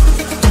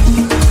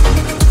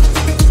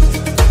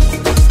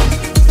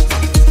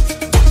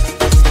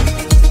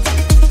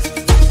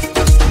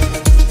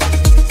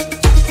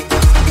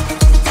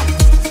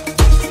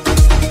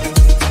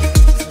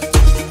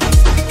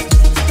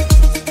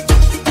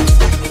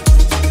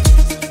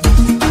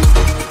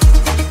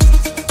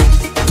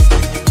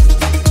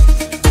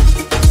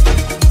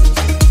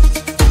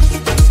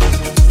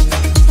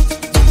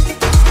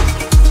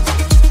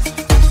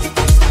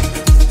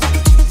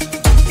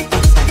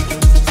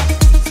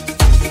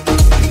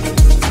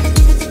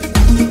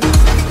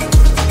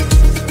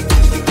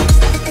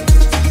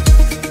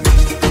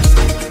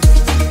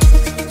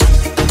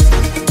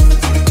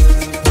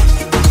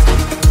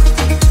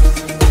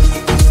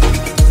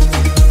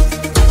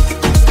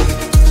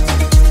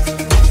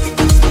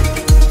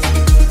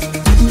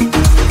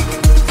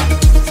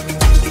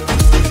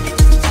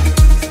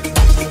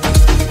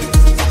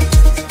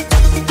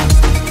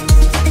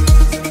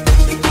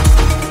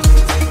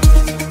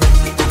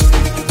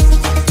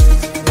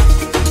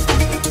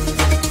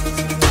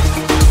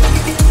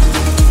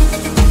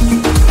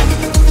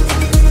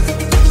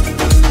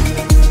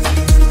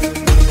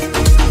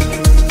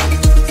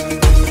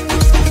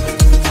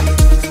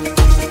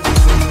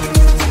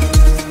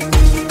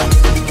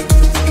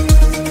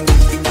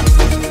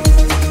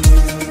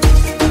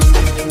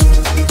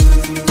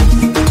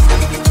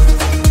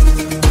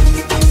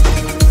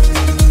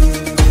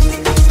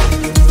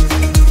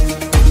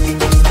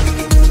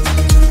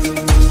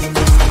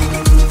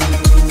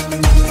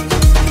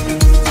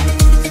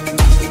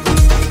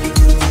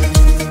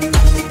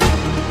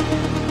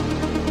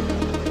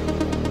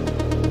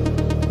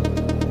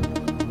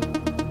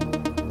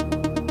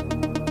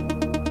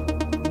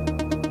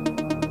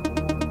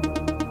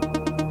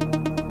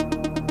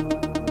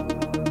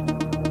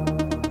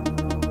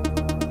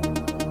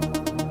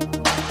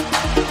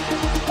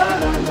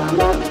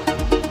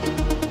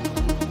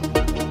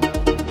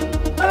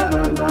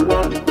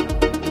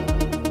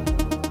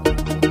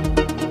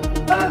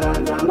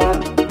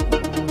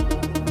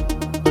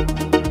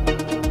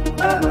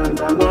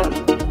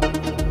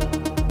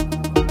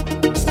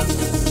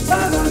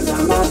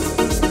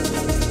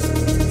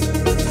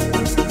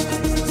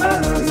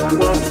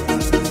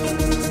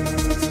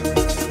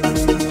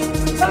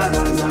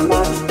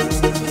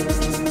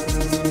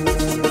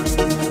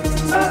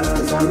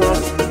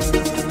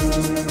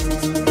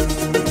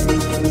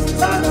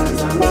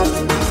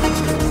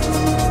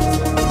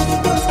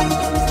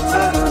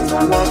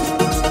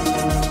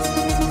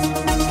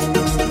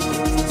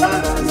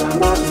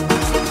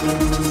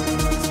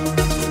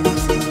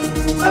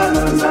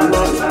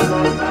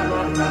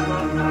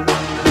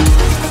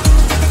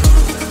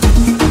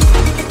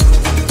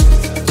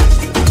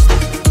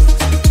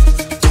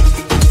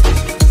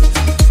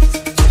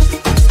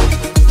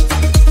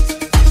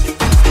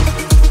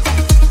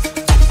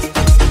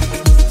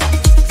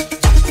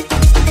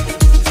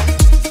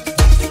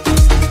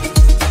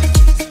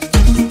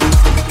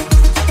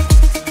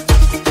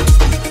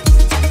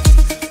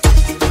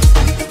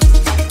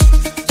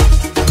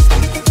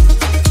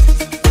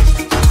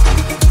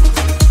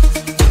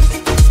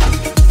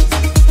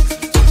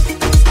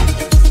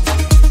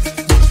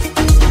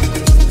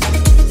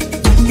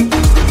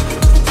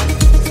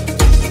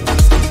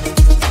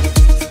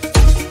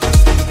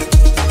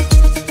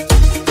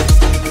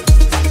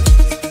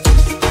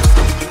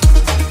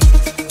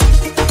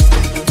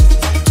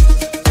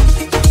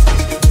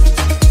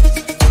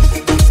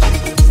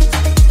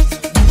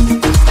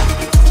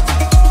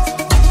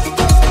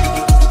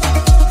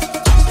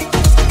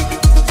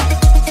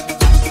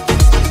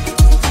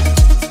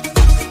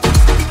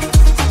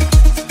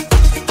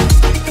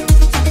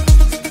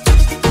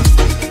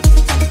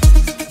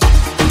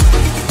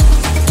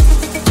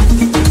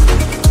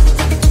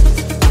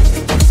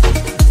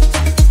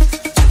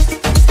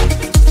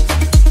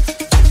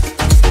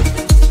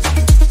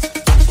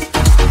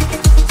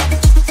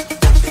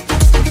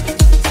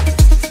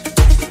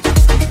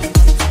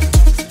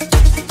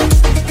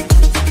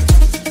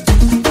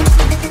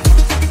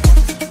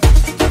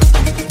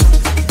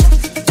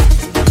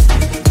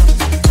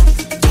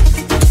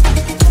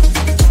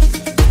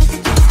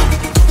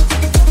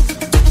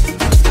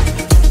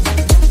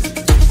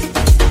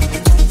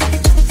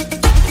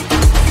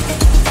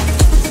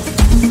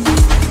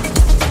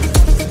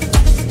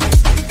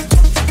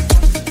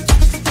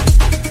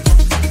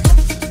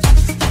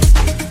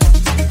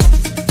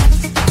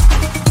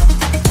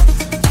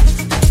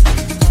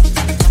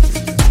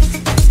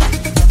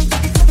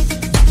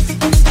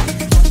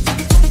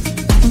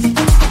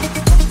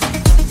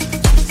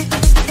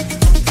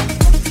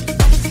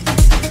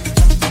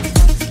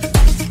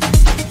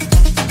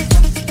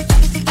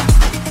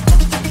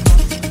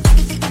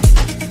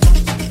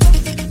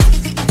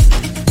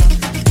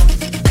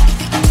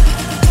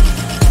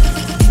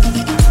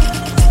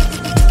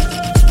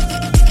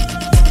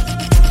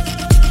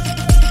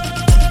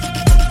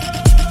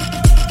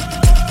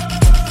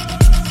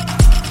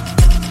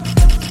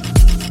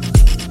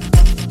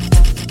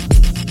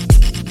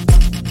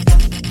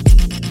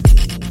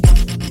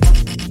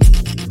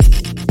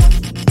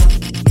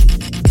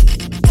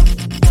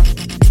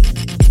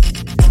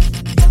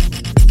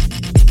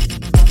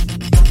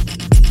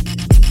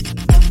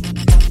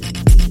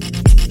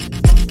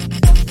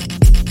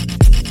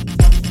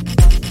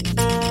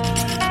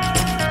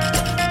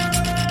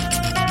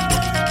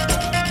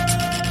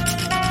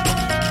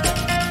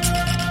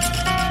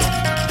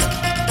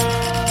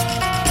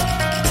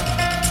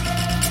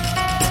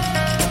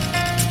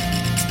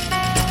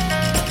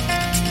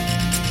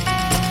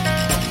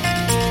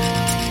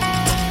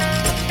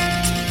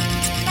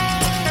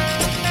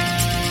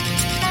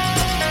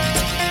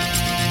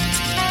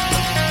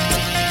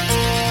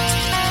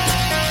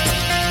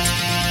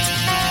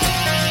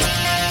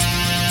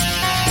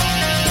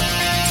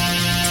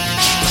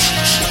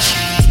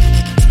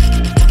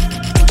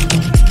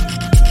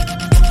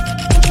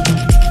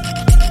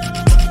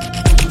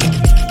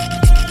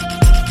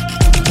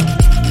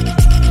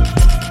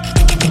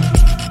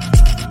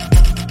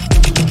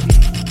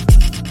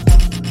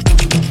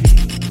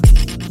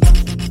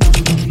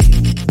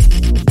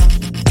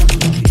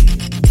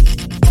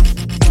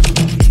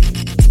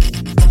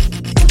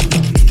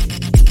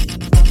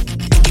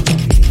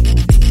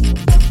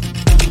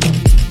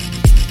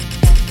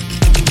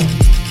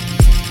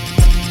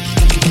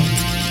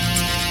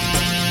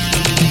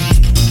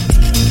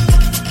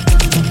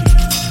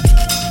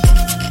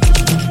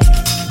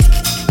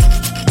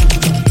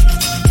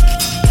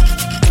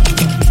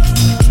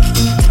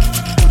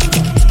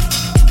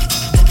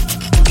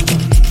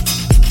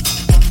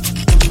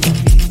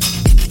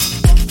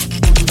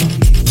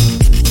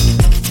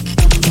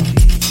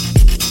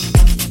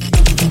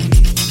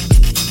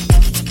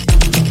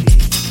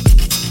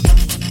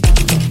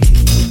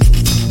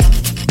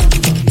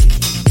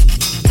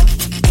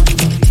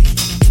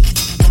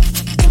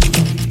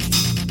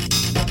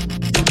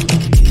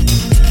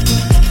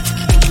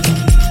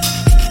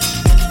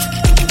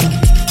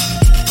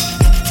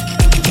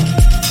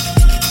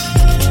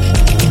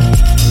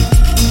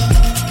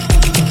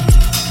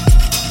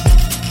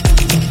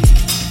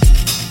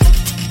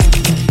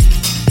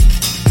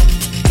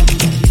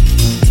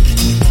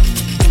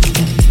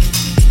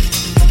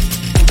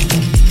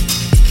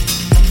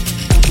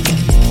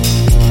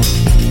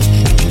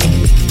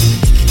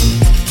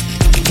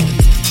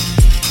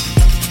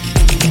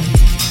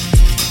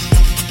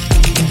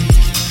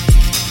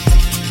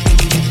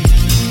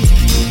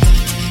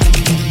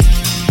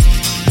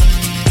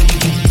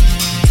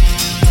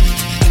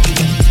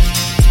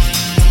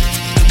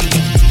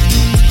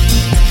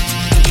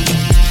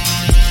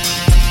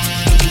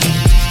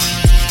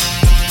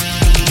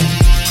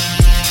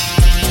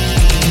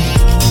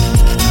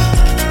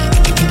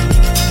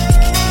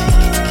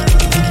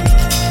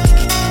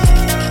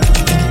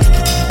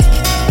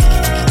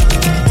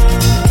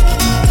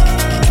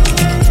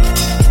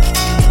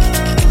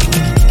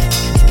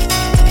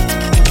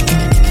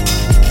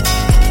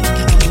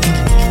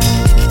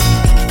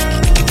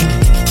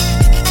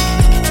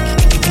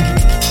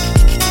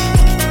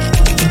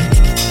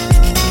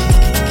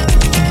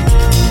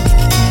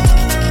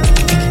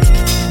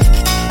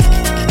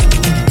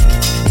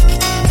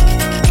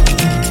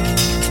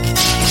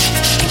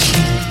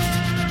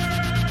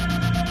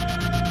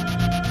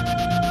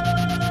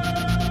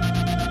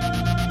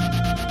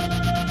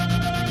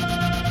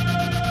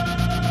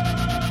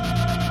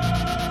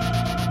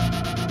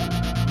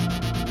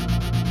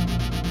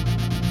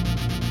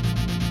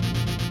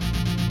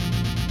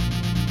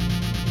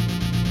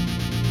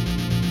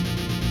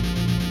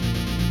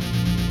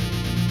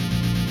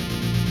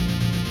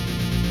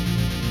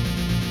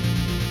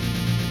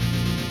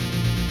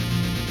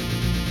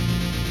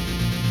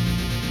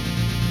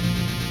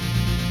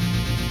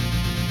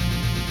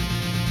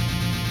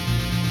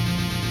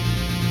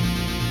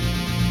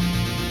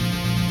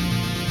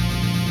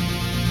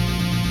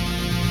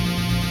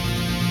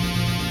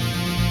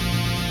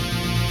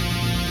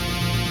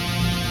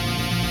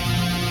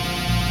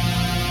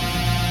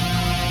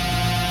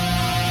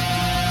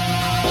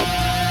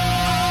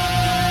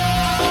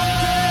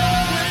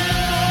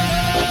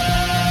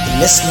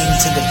 listening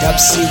to the dub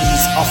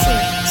series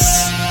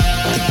offerings,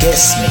 the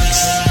guest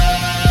mix.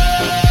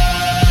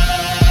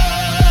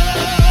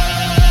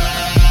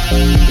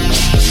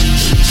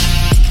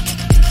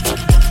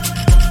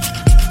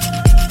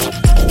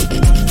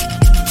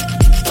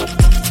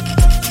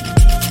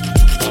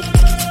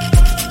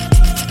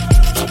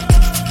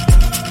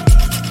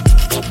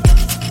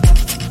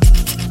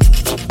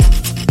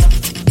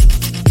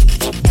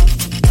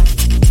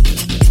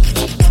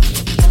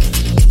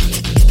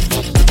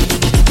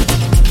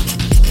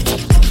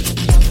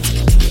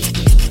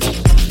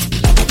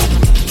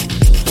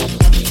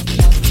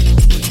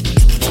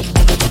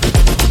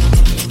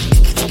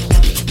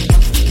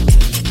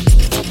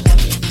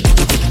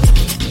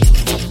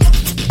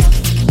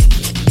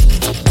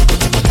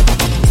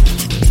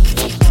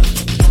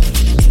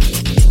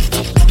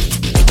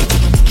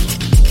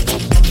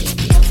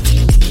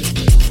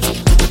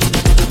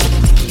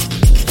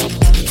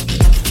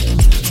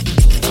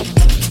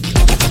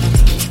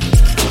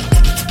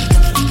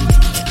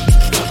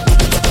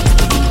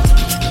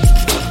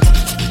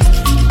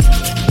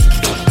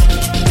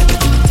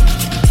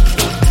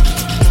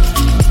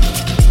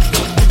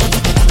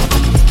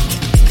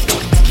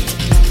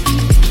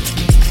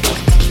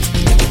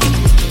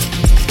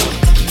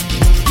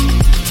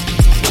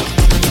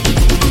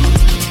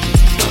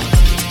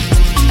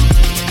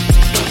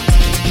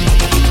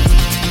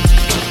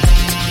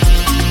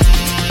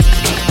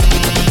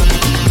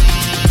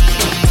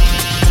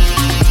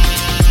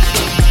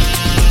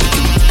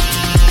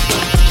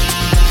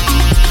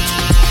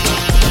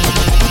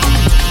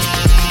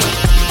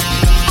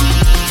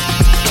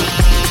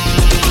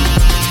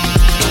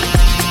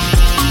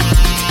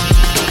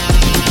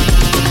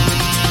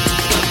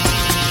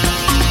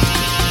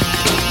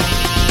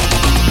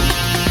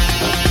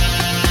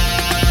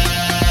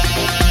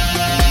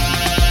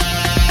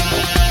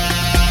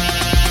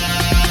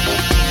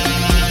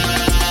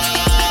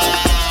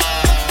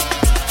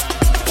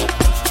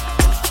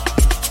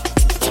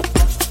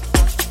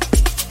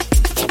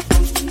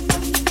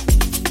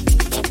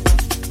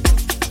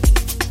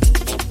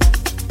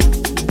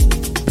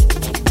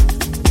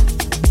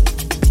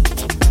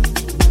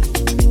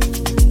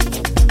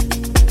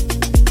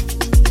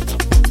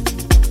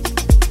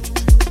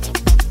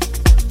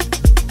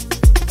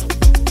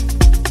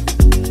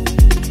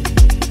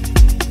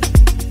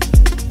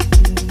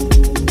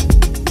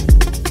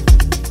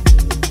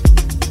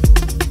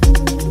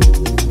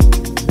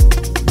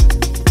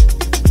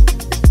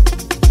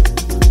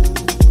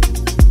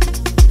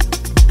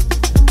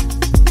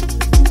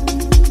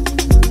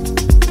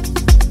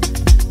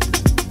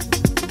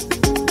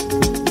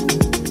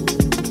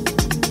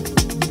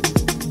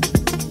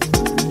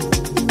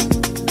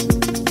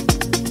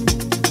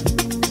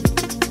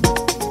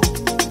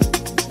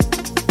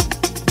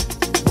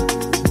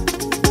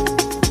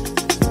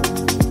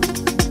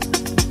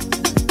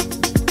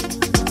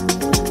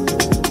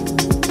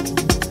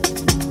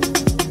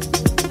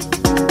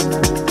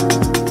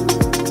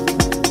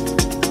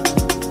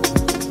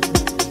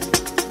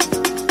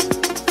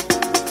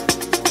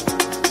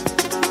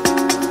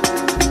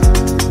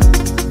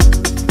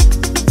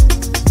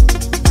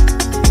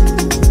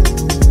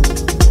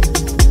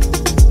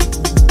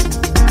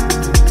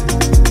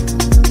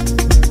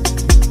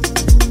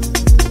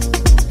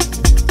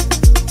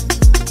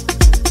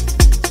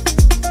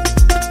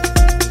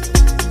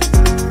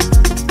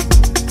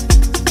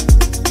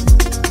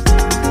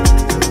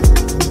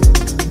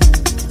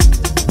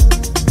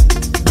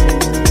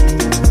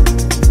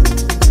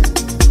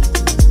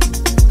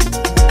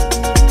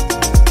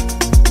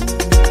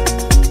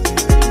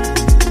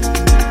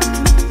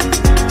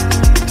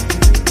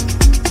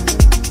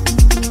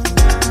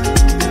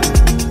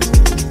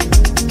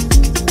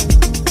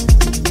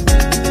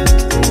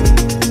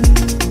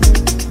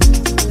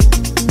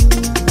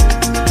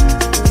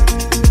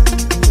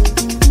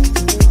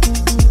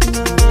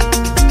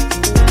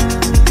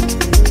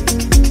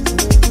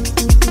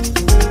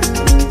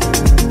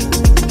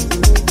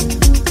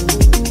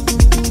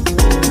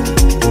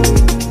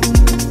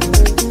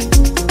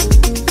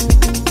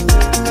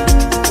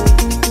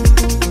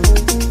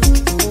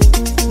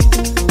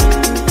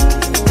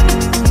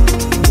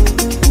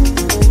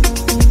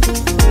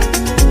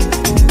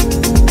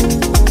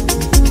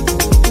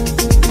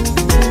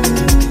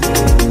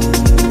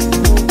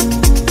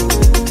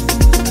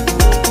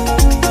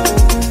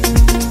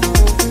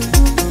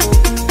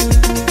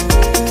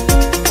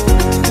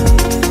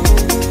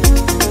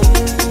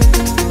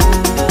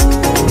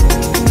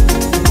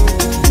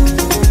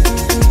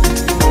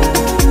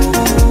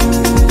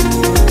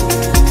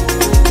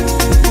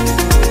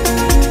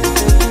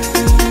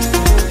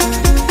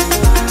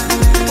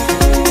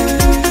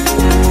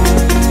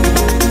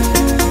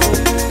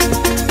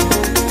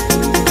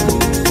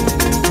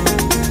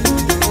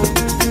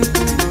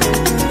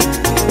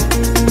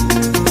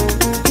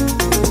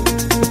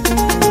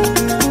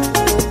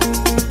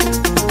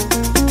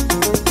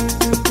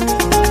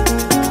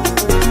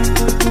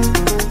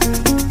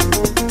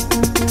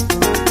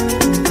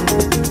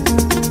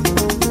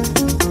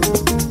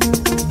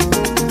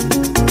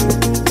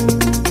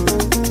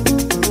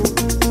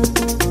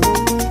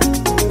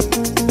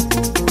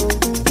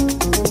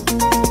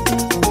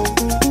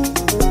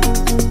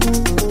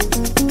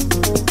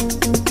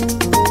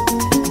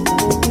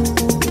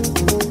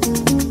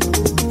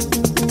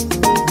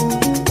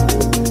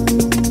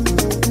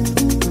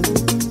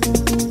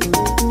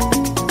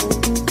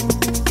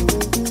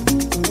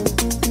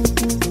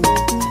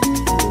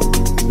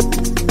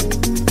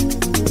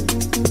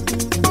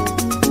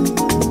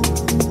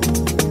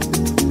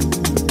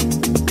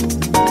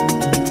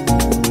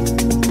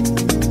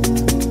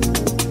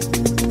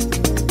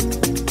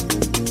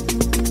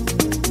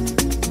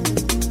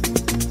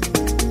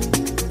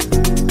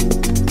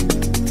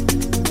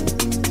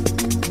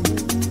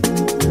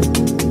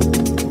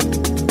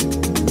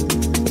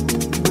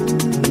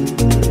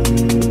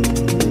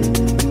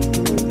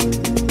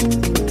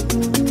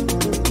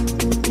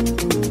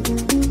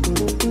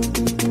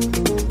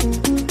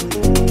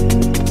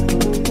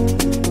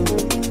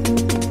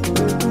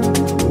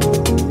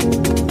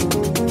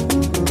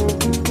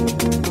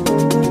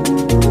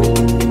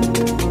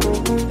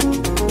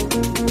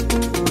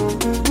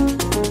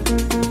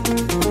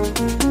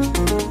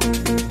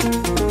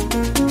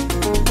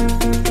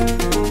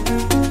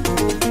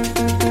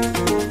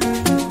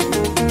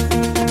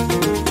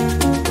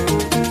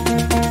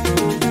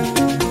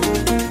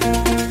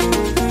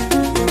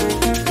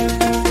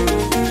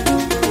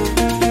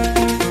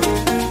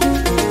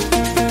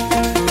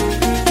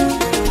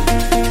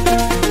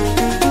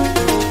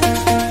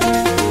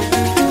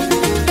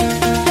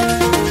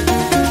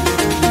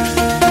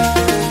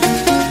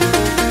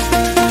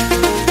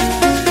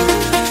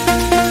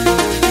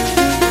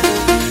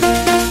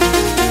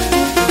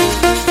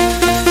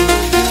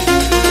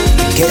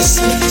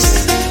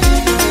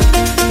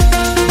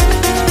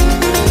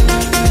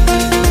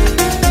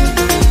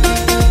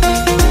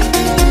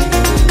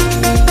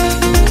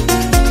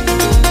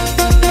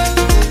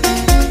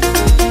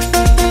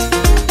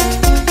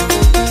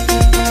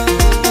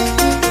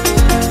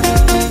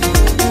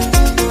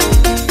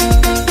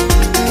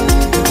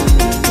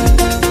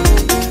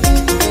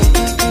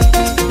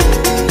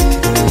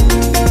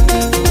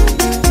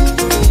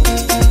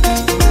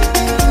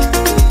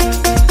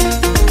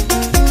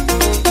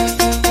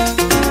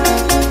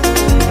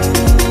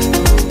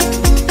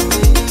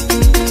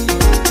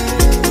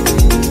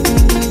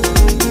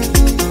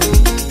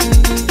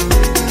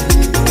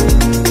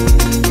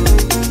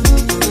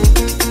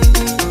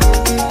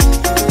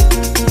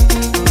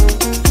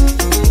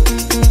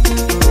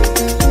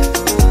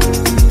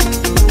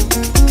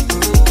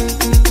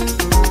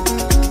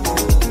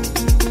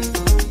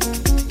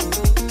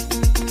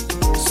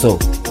 So,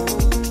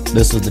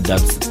 this was the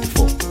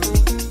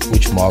Dub.64,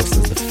 which marks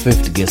as the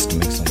 5th guest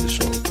mix on the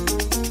show.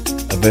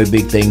 A very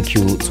big thank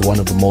you to one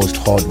of the most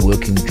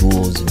hard-working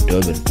duos in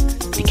Durban,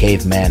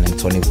 DeCave Man and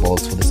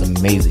TonicVolts, for this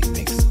amazing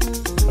mix.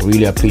 I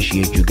really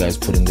appreciate you guys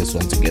putting this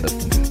one together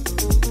for me.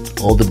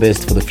 All the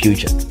best for the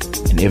future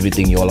and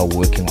everything you all are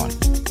working on.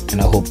 And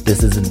I hope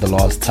this isn't the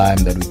last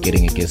time that we're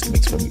getting a guest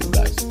mix from you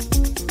guys.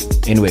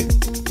 Anyway,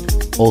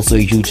 also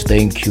a huge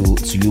thank you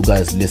to you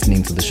guys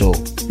listening to the show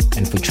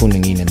and for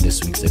tuning in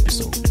this week's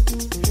episode.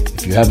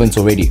 If you haven't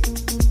already,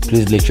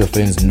 please let your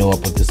friends know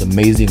about this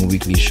amazing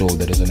weekly show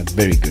that is on a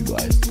very good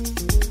rise.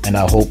 And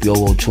I hope you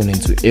all will tune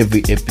into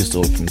every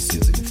episode from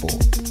season 4.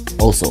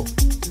 Also,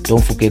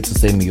 don't forget to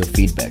send me your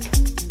feedback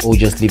or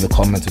just leave a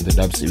comment on the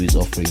Dub Series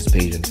Offerings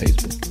page on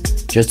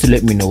Facebook, just to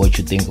let me know what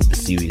you think of the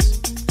series.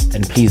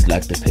 And please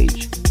like the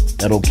page.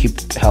 That'll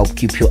help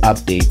keep you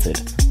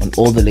updated on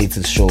all the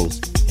latest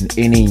shows and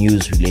any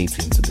news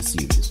relating to the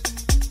series.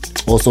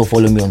 Also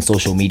follow me on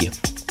social media,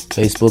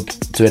 Facebook,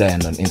 Twitter,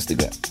 and on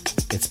Instagram.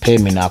 It's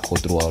Pt.II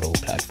throughout all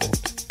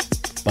platforms.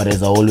 But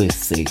as I always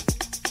say,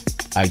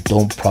 I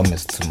don't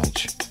promise too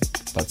much,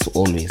 but to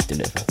always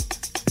deliver.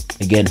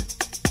 Again,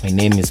 my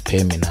name is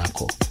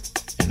Pt.II,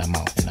 and I'm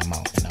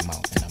out.